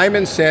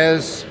 Simon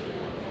says,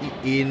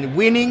 in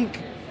winning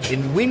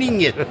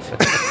it.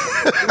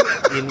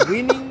 In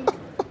winning.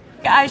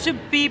 I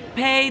should be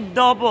paid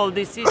double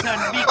this season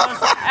because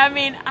I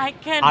mean I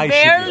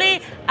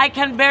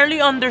can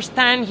barely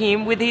understand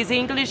him with his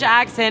English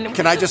accent.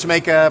 Can I just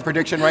make a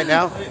prediction right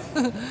now?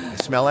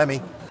 Smell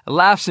Emmy.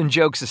 Laughs and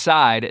jokes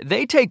aside,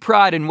 they take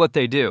pride in what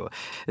they do.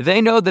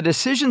 They know the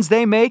decisions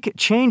they make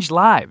change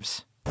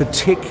lives.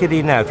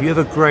 Particularly now, if you have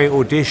a great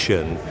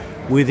audition,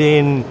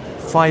 within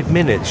 5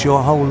 minutes,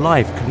 your whole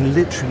life can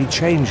literally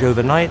change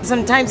overnight.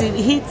 Sometimes it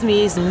hits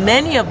me,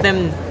 many of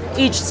them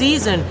each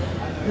season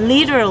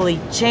literally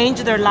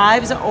change their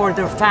lives or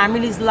their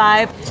family's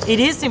life. It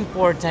is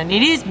important.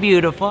 It is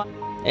beautiful.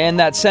 And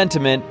that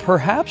sentiment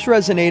perhaps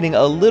resonating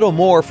a little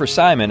more for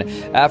Simon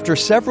after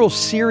several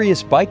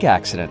serious bike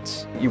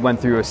accidents. You went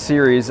through a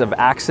series of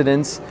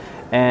accidents,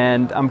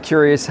 and I'm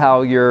curious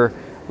how your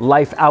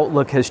life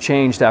outlook has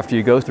changed after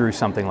you go through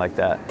something like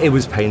that. It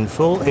was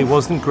painful. It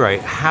wasn't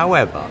great.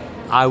 However,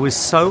 I was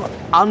so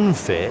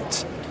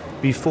unfit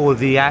before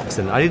the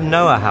accident. I didn't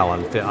know how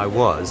unfit I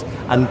was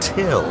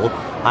until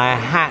I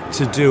had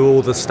to do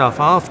all the stuff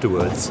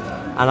afterwards.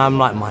 And I'm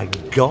like, my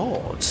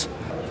God.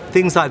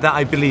 Things like that,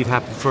 I believe,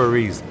 happen for a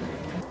reason.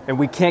 And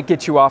we can't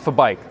get you off a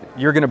bike.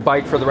 You're going to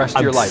bike for the rest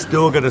of your life. I'm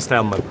still going to stay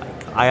on my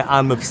bike.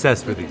 I'm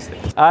obsessed with these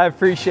things. I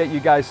appreciate you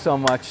guys so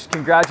much.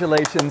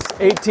 Congratulations.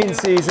 18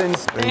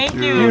 seasons. Thank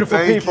you. Beautiful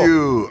Thank people.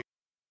 you.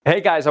 Hey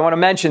guys, I want to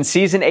mention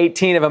season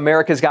 18 of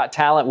America's Got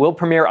Talent will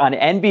premiere on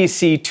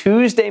NBC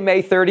Tuesday,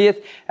 May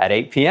 30th at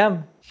 8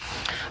 p.m.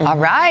 All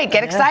right,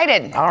 get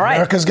excited. All right.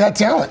 America's Got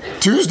Talent,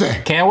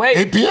 Tuesday. Can't wait.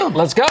 8 p.m.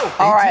 Let's go.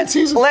 All right,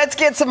 season. let's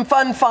get some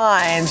fun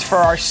finds for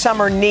our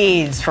summer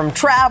needs. From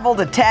travel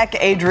to tech,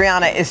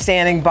 Adriana is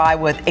standing by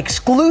with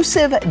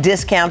exclusive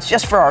discounts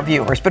just for our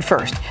viewers. But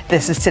first,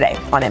 this is Today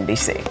on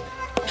NBC.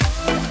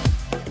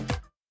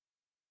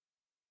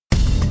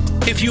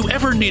 If you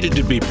ever needed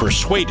to be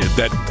persuaded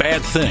that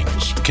bad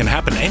things can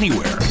happen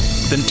anywhere,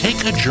 then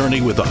take a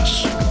journey with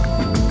us.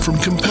 From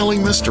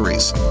compelling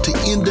mysteries to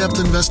in-depth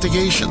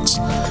investigations,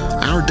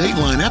 our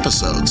Dateline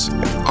episodes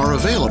are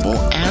available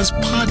as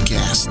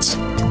podcasts.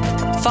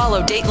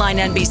 Follow Dateline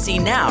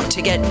NBC now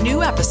to get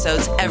new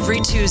episodes every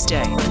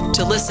Tuesday.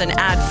 To listen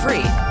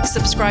ad-free,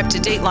 subscribe to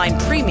Dateline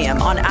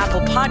Premium on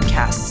Apple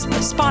Podcasts,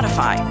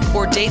 Spotify,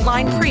 or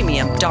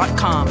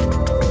DatelinePremium.com.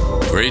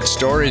 Great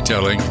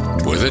storytelling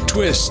with a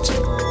twist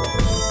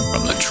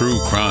from the True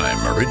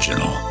Crime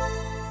Original.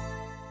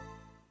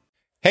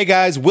 Hey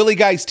guys, Willie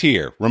Geist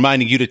here,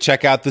 reminding you to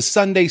check out the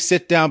Sunday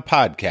Sit Down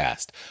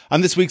podcast.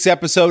 On this week's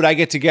episode, I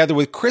get together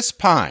with Chris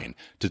Pine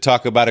to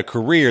talk about a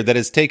career that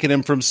has taken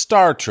him from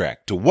Star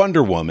Trek to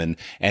Wonder Woman,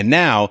 and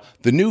now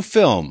the new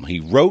film he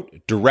wrote,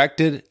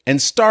 directed,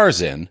 and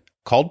stars in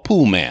called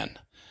Pool Man.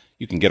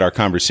 You can get our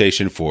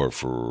conversation for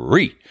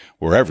free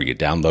wherever you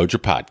download your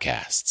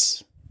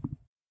podcasts.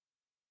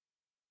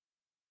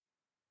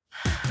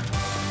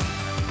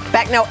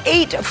 Back now,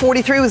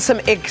 8:43 with some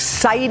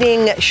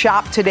exciting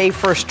Shop Today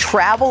First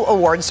Travel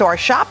Awards. So our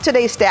Shop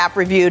Today staff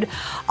reviewed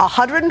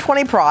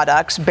 120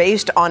 products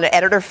based on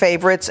editor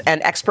favorites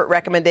and expert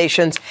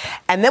recommendations.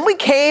 And then we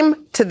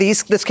came to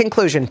this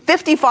conclusion.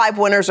 55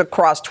 winners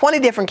across 20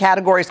 different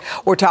categories.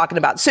 We're talking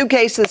about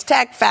suitcases,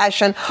 tech,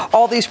 fashion.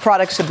 All these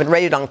products have been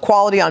rated on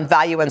quality, on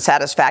value, and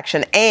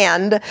satisfaction.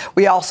 And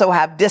we also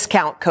have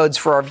discount codes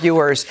for our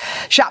viewers.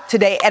 Shop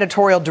Today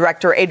editorial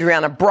director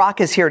Adriana Brock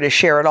is here to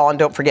share it all. And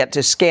don't forget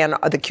to scan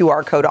the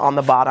QR code on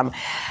the bottom.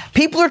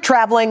 People are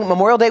traveling.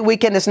 Memorial Day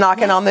weekend is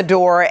knocking on the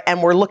door,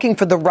 and we're looking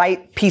for the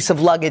right piece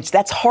of luggage.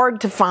 That's hard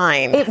to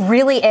find. It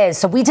really is.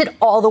 So we did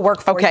all the work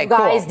for you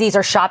guys. Cool. These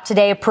are Shop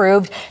Today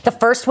approved. The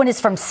first one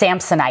is from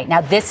Samsonite.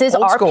 Now, this is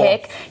our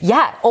pick.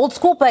 Yeah, old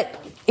school, but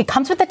It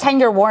comes with a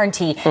 10-year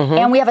warranty,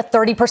 and we have a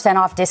 30%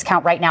 off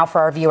discount right now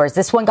for our viewers.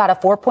 This one got a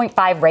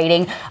 4.5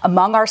 rating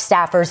among our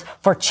staffers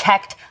for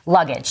checked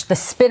luggage. The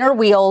spinner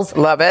wheels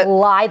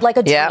glide like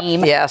a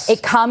dream. Yes.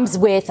 It comes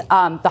with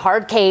the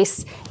hard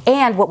case.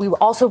 And what we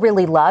also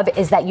really love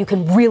is that you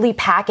can really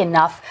pack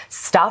enough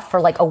stuff for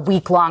like a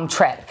week-long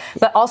trip.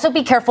 But also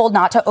be careful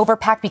not to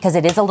overpack because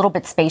it is a little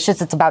bit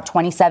spacious. It's about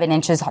 27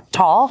 inches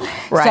tall.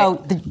 Right.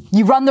 So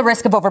you run the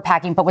risk of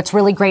overpacking. But what's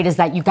really great is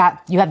that you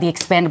have the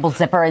expandable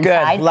zipper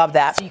inside. Good. Love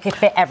that. So you can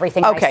fit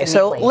everything Okay, nice and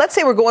so neatly. let's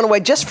say we're going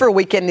away just for a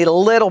weekend, need a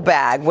little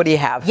bag. What do you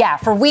have? Yeah,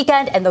 for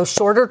weekend and those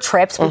shorter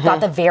trips, we've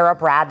got the Vera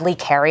Bradley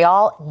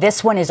carry-all.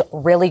 This one is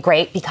really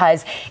great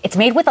because it's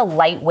made with a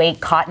lightweight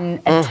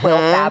cotton and twill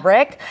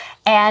fabric.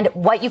 And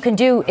what you can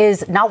do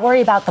is not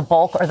worry about the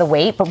bulk or the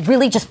weight, but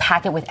really just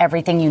pack it with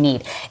everything you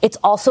need. It's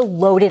also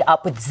loaded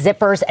up with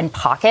zippers and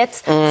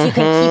pockets, so you can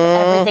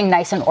keep everything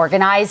nice and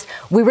organized.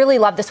 We really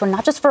love this one,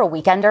 not just for a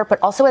weekender, but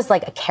also as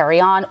like a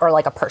carry-on or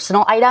like a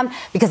personal item,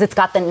 because it's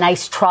got the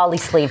nice trolley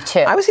sleeve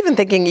too. I was even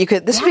thinking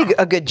this would be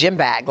a good gym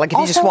bag, like if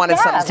you just wanted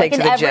something to take to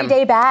the gym. Like an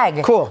everyday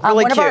bag. Cool,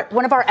 really cute.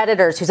 One of our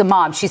editors, who's a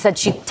mom, she said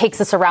she takes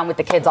this around with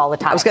the kids all the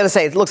time. I was going to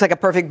say, it looks like a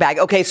perfect bag.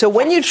 Okay, so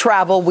when you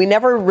travel, we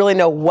never really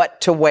know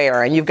what to wear,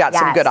 and you've got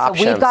some good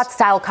options. So we've got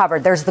style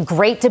covered. There's the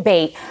great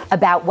debate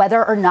about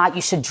whether or not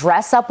you should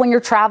dress up when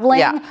you're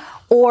traveling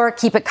or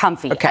keep it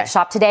comfy. Okay. At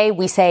Shop Today,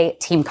 we say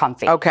team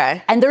comfy.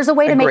 Okay. And there's a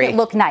way to make it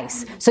look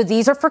nice. So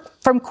these are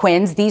from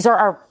Quinn's. These are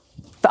our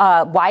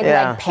wide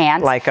leg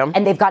pants. Like them.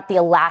 And they've got the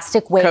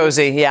elastic waist.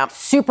 Cozy,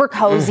 Super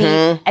cozy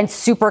and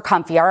super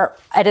comfy. Our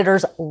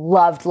editors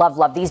love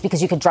these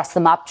because you can dress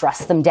them up,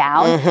 dress them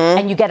down,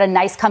 and you get a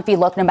nice comfy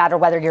look no matter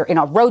whether you're in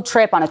a road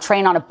trip, on a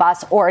train, on a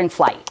bus, or in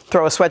flight.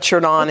 Throw a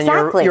sweatshirt on and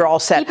you're all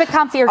set. Keep it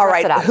comfy or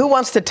dress it up. Who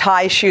wants to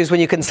tie shoes when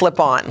you can slip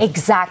on?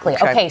 Exactly.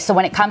 Okay, so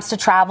when it comes to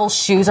travel,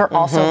 shoes are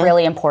also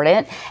really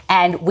important.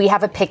 And we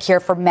have a pick here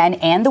for men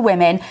and the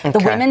women.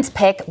 The women's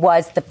pick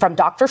was from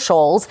Dr.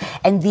 Scholl's,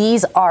 and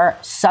these are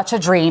such a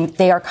dream.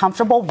 They are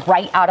comfortable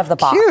right out of the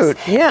box. Cute,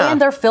 yeah. And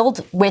they're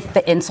filled with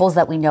the insoles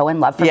that we know and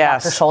love from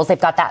Dr. Scholl's. They've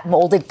got that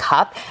molded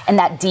cup and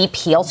that deep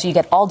heel, so you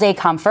get all day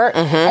comfort.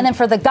 And then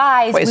for the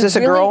guys, wait, is this a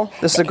girl?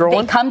 This is a girl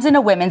one? It comes in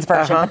a women's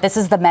version, but this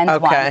is the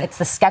men's one. It's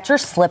the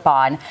Skechers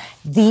slip-on.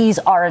 These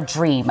are a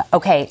dream.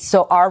 Okay,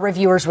 so our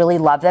reviewers really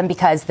love them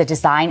because the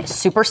design is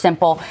super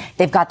simple.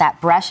 They've got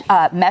that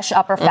mesh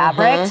upper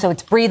fabric, so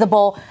it's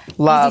breathable,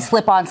 easy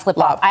slip-on,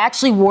 slip-off. I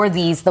actually wore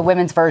these, the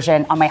women's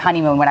version, on my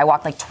honeymoon when I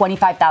walked like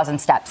 25,000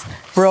 steps.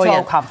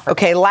 Brilliant. So comfortable.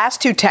 Okay,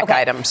 last two tech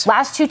items.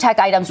 Last two tech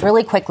items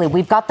really quickly.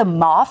 We've got the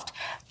Moft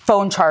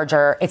phone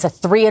charger. It's a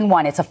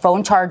 3-in-1. It's a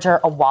phone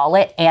charger, a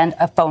wallet, and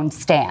a phone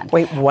stand.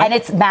 Wait, what? And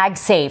it's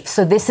MagSafe.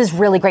 So this is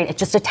really great. It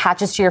just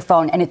attaches to your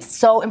phone, and it's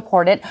so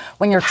important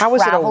when you're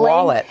traveling. How is it a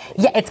wallet?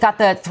 Yeah, it's got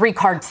the 3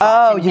 card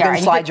slots in you here.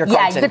 can slide your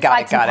cards in. Yeah, you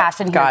can slide some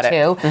cash in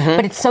here too.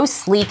 But it's so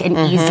sleek and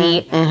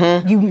easy.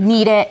 You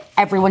need it.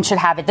 Everyone should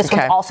have it. This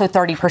one's also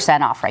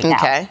 30% off right now.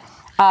 Okay.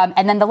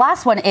 And then the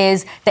last one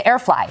is the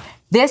AirFly.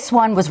 This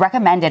one was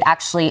recommended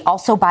actually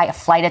also by a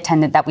flight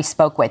attendant that we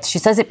spoke with. She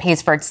says it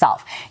pays for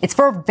itself. It's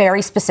for a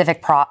very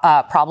specific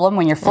problem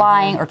when you're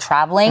flying or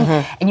traveling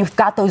and you've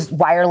got those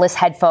wireless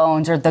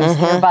headphones or those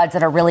earbuds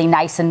that are really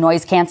nice and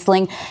noise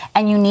canceling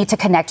and you need to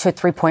connect to a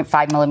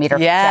 3.5 millimeter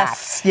jack.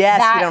 Yes, you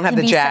don't have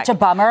the jack. Such a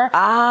bummer.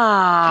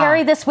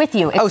 Carry this with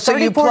you. It's so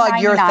you plug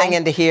your thing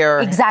into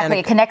here. Exactly.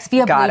 It connects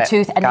via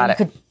Bluetooth and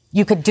then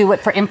you could do it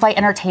for in-flight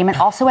entertainment,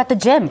 also at the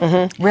gym.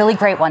 Really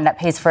great one that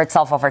pays for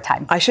itself over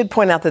time. I should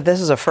point out that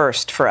this is a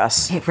first for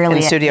us it really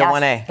in Studio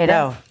 1A.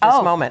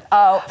 This moment.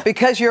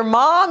 Because your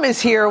mom is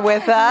here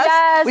with us.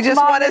 Yes, we just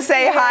want to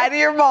say hi to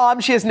your mom.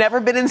 She has never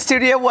been in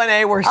Studio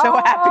 1A. We're so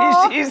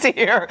happy she's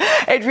here.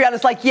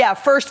 Adriana's like,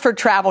 first for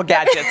travel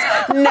gadgets.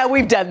 No,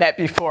 we've done that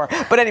before.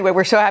 But anyway,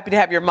 we're so happy to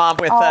have your mom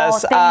with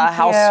us.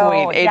 How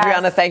sweet.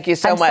 Adriana, thank you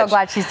so much. I'm so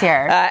glad she's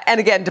here. And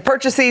again, to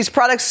purchase these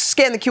products,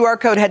 scan the QR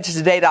code, head to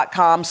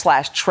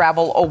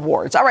today.com/travel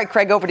awards. All right,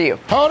 Craig, over to you.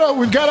 Hold on.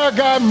 We've got our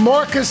guy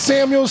Marcus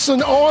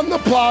Samuelsson on the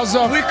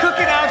plaza. We're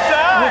cooking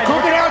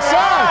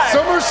outside.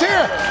 Summer's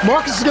here.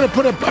 Marcus is going to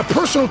put a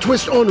personal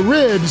twist on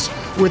ribs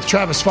with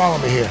Travis. Follow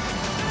me here.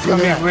 It's going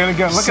to be really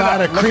good. Look at that.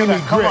 Side of creamy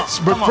grits.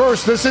 But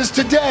first, this is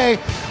Today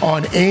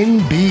on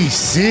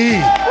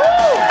NBC.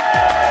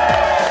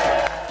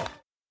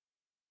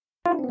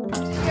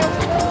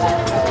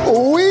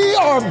 We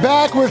are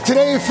back with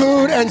Today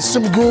Food and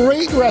some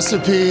great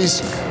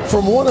recipes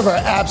from one of our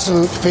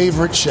absolute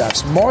favorite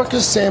chefs,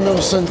 Marcus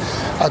Samuelsson,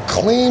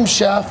 acclaimed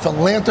chef,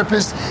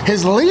 philanthropist.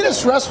 His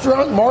latest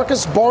restaurant,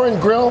 Marcus Bar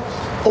and Grill,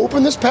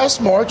 opened this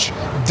past March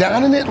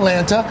down in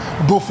Atlanta.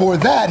 Before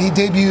that, he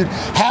debuted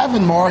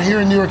Havenmar here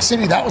in New York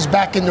City. That was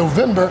back in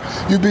November.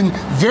 You've been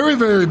very,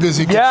 very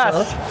busy.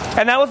 Yes,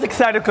 and I was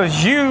excited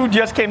because you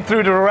just came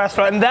through to the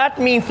restaurant, and that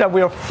means that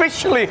we're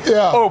officially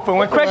open.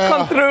 When Craig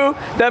comes through,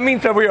 that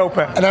means that we're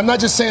open. And I'm not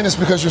just saying this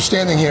because you're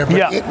standing here,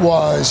 but it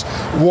was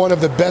one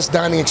of the best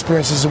dining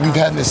experiences that we've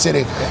had in the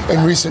city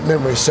in recent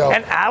memory. So,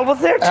 and Al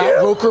was there too.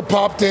 Al Roker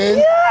popped in.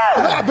 Yes.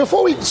 Yeah.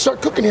 Before we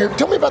start cooking here,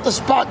 tell me about the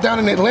spot down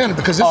in Atlanta,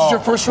 because this is your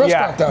first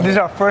restaurant down This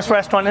there. is our first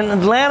restaurant in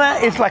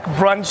Atlanta. It's like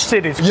brunch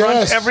city. It's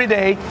brunch every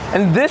day.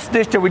 And this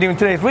dish that we're doing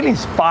today is really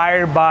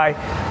inspired by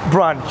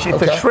brunch.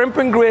 It's a shrimp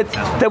and grits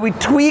that we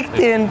tweaked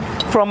in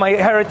from my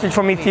heritage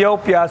from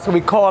Ethiopia, so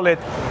we call it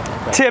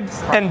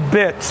tips and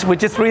bits,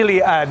 which is really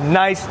a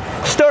nice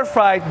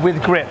stir-fried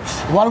with grits.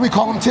 Why do we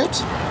call them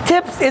tips?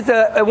 Tips is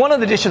one of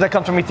the dishes that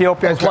comes from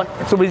Ethiopia.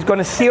 So we're going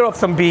to sear up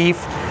some beef,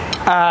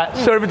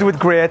 serve it with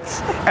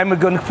grits, and we're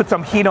going to put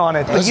some heat on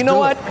it. But you know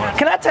what?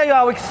 Can I tell you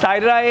how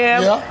excited I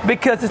am? Yeah.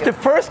 Because it's the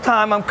first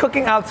time I'm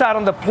cooking outside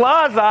on the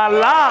plaza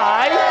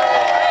live.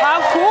 How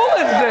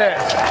cool is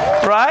this?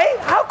 Right?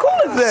 How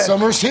cool is this?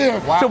 Summer's here.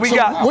 Wow. So we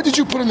got. What did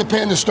you put in the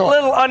pan to start?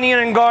 Little onion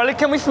and garlic.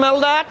 Can we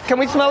smell that? Can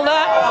we smell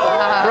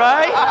that?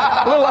 Right?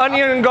 Little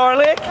onion and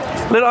garlic.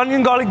 Little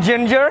onion, garlic,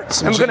 ginger.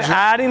 And we're going to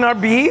add in our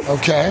beef.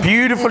 Okay.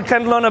 Beautiful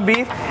tenderloin of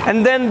beef.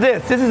 And then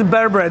this is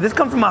berbere. This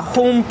comes from my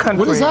home country.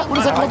 What is that? What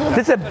is that called?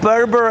 This is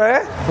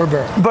berbere.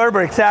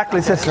 Berbere, exactly.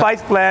 It's a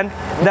spice blend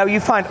that you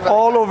find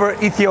all over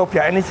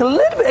Ethiopia. And it's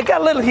it got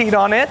a little heat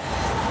on it.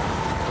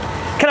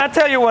 Can I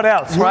tell you what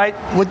else, right?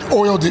 What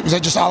oil? Was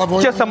that just olive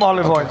oil? Just some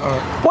olive oil.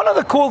 One of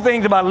the cool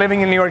things about living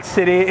in New York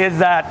City is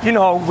that,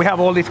 we have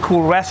all these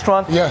cool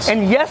restaurants. Yes.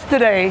 And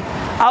yesterday,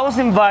 I was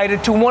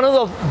invited to one of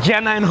those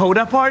Jenna and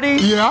Hoda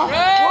parties. Yeah.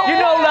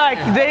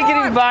 They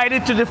get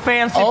invited to the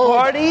fancy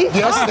party.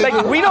 Yes, they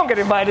do. We don't get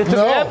invited to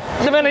them.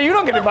 Savannah, you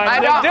don't get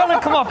invited to them.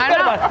 Dylan, come on,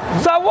 forget about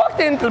it. So I walked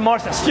into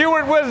Martha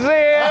Stewart was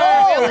there.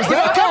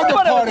 That kind of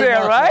Everybody was party,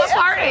 there, right?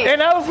 Party.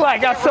 And I was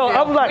like,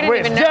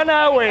 where's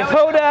Jenna? Where's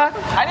Hoda?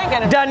 I didn't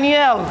get it.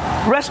 Danielle,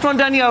 Restaurant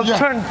Danielle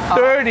turned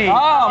 30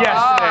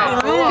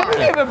 yesterday. Can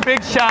we give a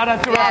big shout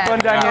out to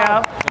Restaurant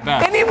Danielle?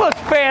 And it was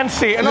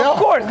fancy. And of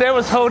course, there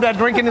was Hoda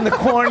drinking in the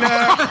corner.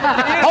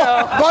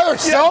 By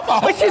herself?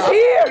 But she's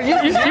here.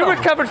 You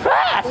recovered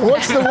fast.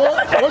 What's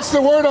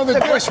the word on the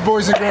dish,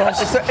 boys and girls?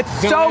 It's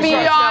so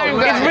beyond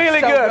good. It's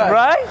really good,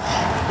 right?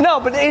 No,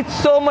 but it's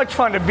so much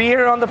fun to be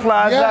here on the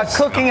plaza,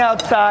 cooking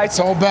outside, It's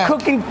all back.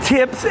 cooking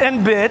tips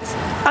and bits.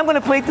 I'm going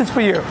to plate this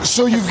for you.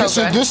 So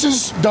this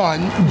is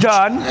done.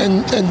 Done.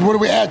 And what do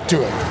we add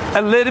to it?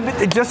 A little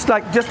bit, just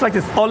like this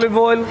olive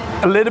oil,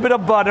 a little bit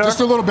of butter.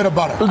 Just a little bit of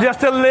butter.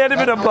 Just a little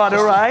bit of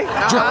butter, right?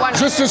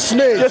 Just a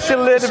smidge. Just a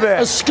little bit.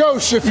 A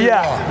skosh, if you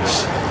will.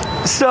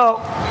 So,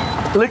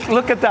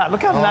 look at that.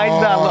 Look how nice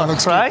that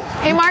looks, right?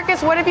 Hey,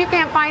 Marcus, what if you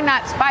can't find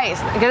that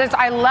spice? Because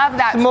I love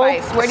that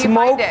spice. Where do you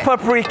find it?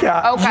 Smoked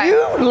paprika. Okay.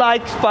 You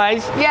like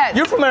spice. Yes.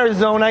 You're from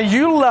Arizona.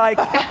 You like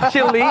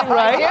chili,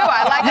 right? I do.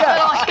 I like a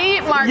little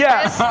heat, Marcus.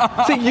 Yes. So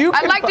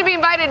I'd like to be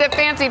invited to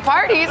fancy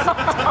parties.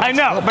 I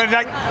know, but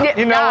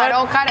you know what?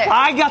 Don't cut it.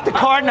 I got the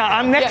card now.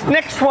 I'm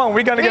next one.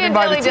 We're gonna get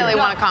invited. Me and Dilly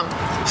want to come.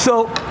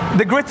 So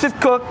the grits is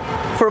cooked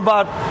for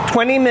about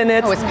 20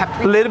 minutes. Oh, it's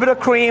peppery. A little bit of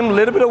cream, a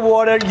little bit of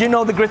water.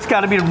 The grits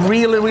got to be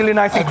really, really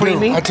nice and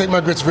creamy. I take my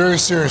grits very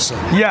seriously.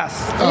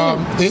 Yes.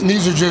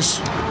 These are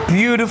just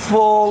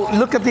beautiful.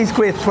 Look at these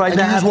grits right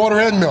now. You use water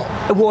and milk.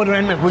 Water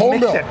and milk. We Whole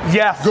mix milk. it.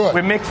 Yes. Good.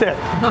 We mix it.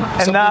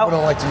 And Some now people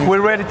don't like to use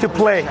we're ready to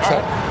play.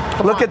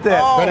 Look at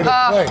this. Ready to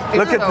play.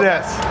 Look at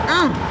this.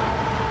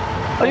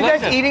 Are you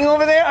guys eating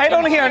over there? I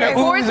don't hear any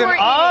oohs and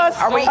ahs.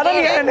 I don't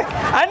hear any.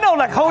 I know,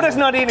 Hoda's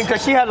not eating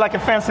because she had a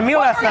fancy meal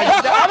last night.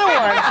 The other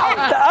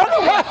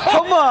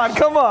one,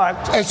 come on.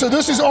 And so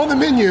this is on the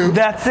menu.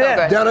 That's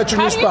it. Down at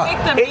your new spot.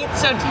 How do you make the meat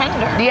so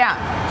tender? Yeah.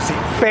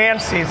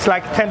 Fancy. It's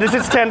like this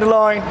is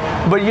tenderloin,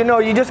 but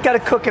you just got to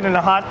cook it in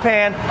a hot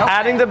pan,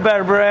 adding the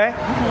berbere.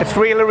 It's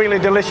really, really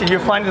delicious. You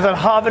find it at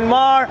Haven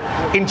Mar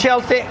in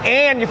Chelsea,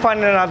 and you find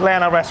it in an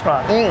Atlanta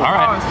restaurant. All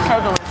right. Oh, it's so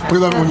delicious. We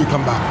love it when you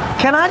come back.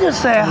 Can I just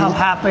say how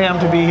happy I am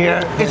to be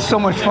here? It's so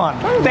much fun.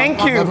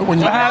 Thank you for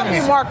having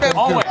me, Marcus.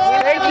 Always.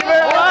 Thank you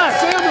very much.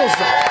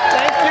 Samuelson.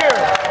 Thank you.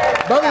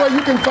 By the way,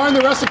 you can find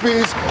the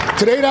recipes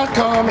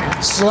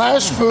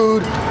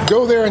today.com/food.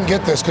 Go there and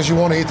get this because you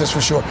want to eat this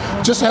for sure.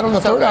 Just had on the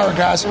third hour,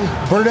 guys,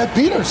 Bernadette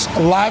Peters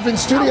live in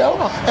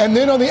studio. And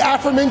then on the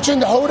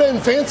aforementioned Hoda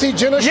and Fancy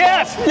Jenna.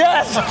 Yes.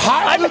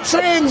 High on the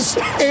trends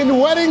in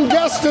wedding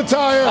guest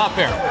attire. Stop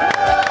there. This is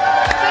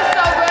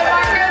so good,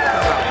 Marcus.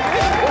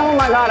 Oh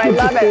my God, I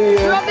love it.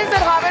 You have this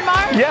at Haven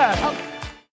Mar? Yeah.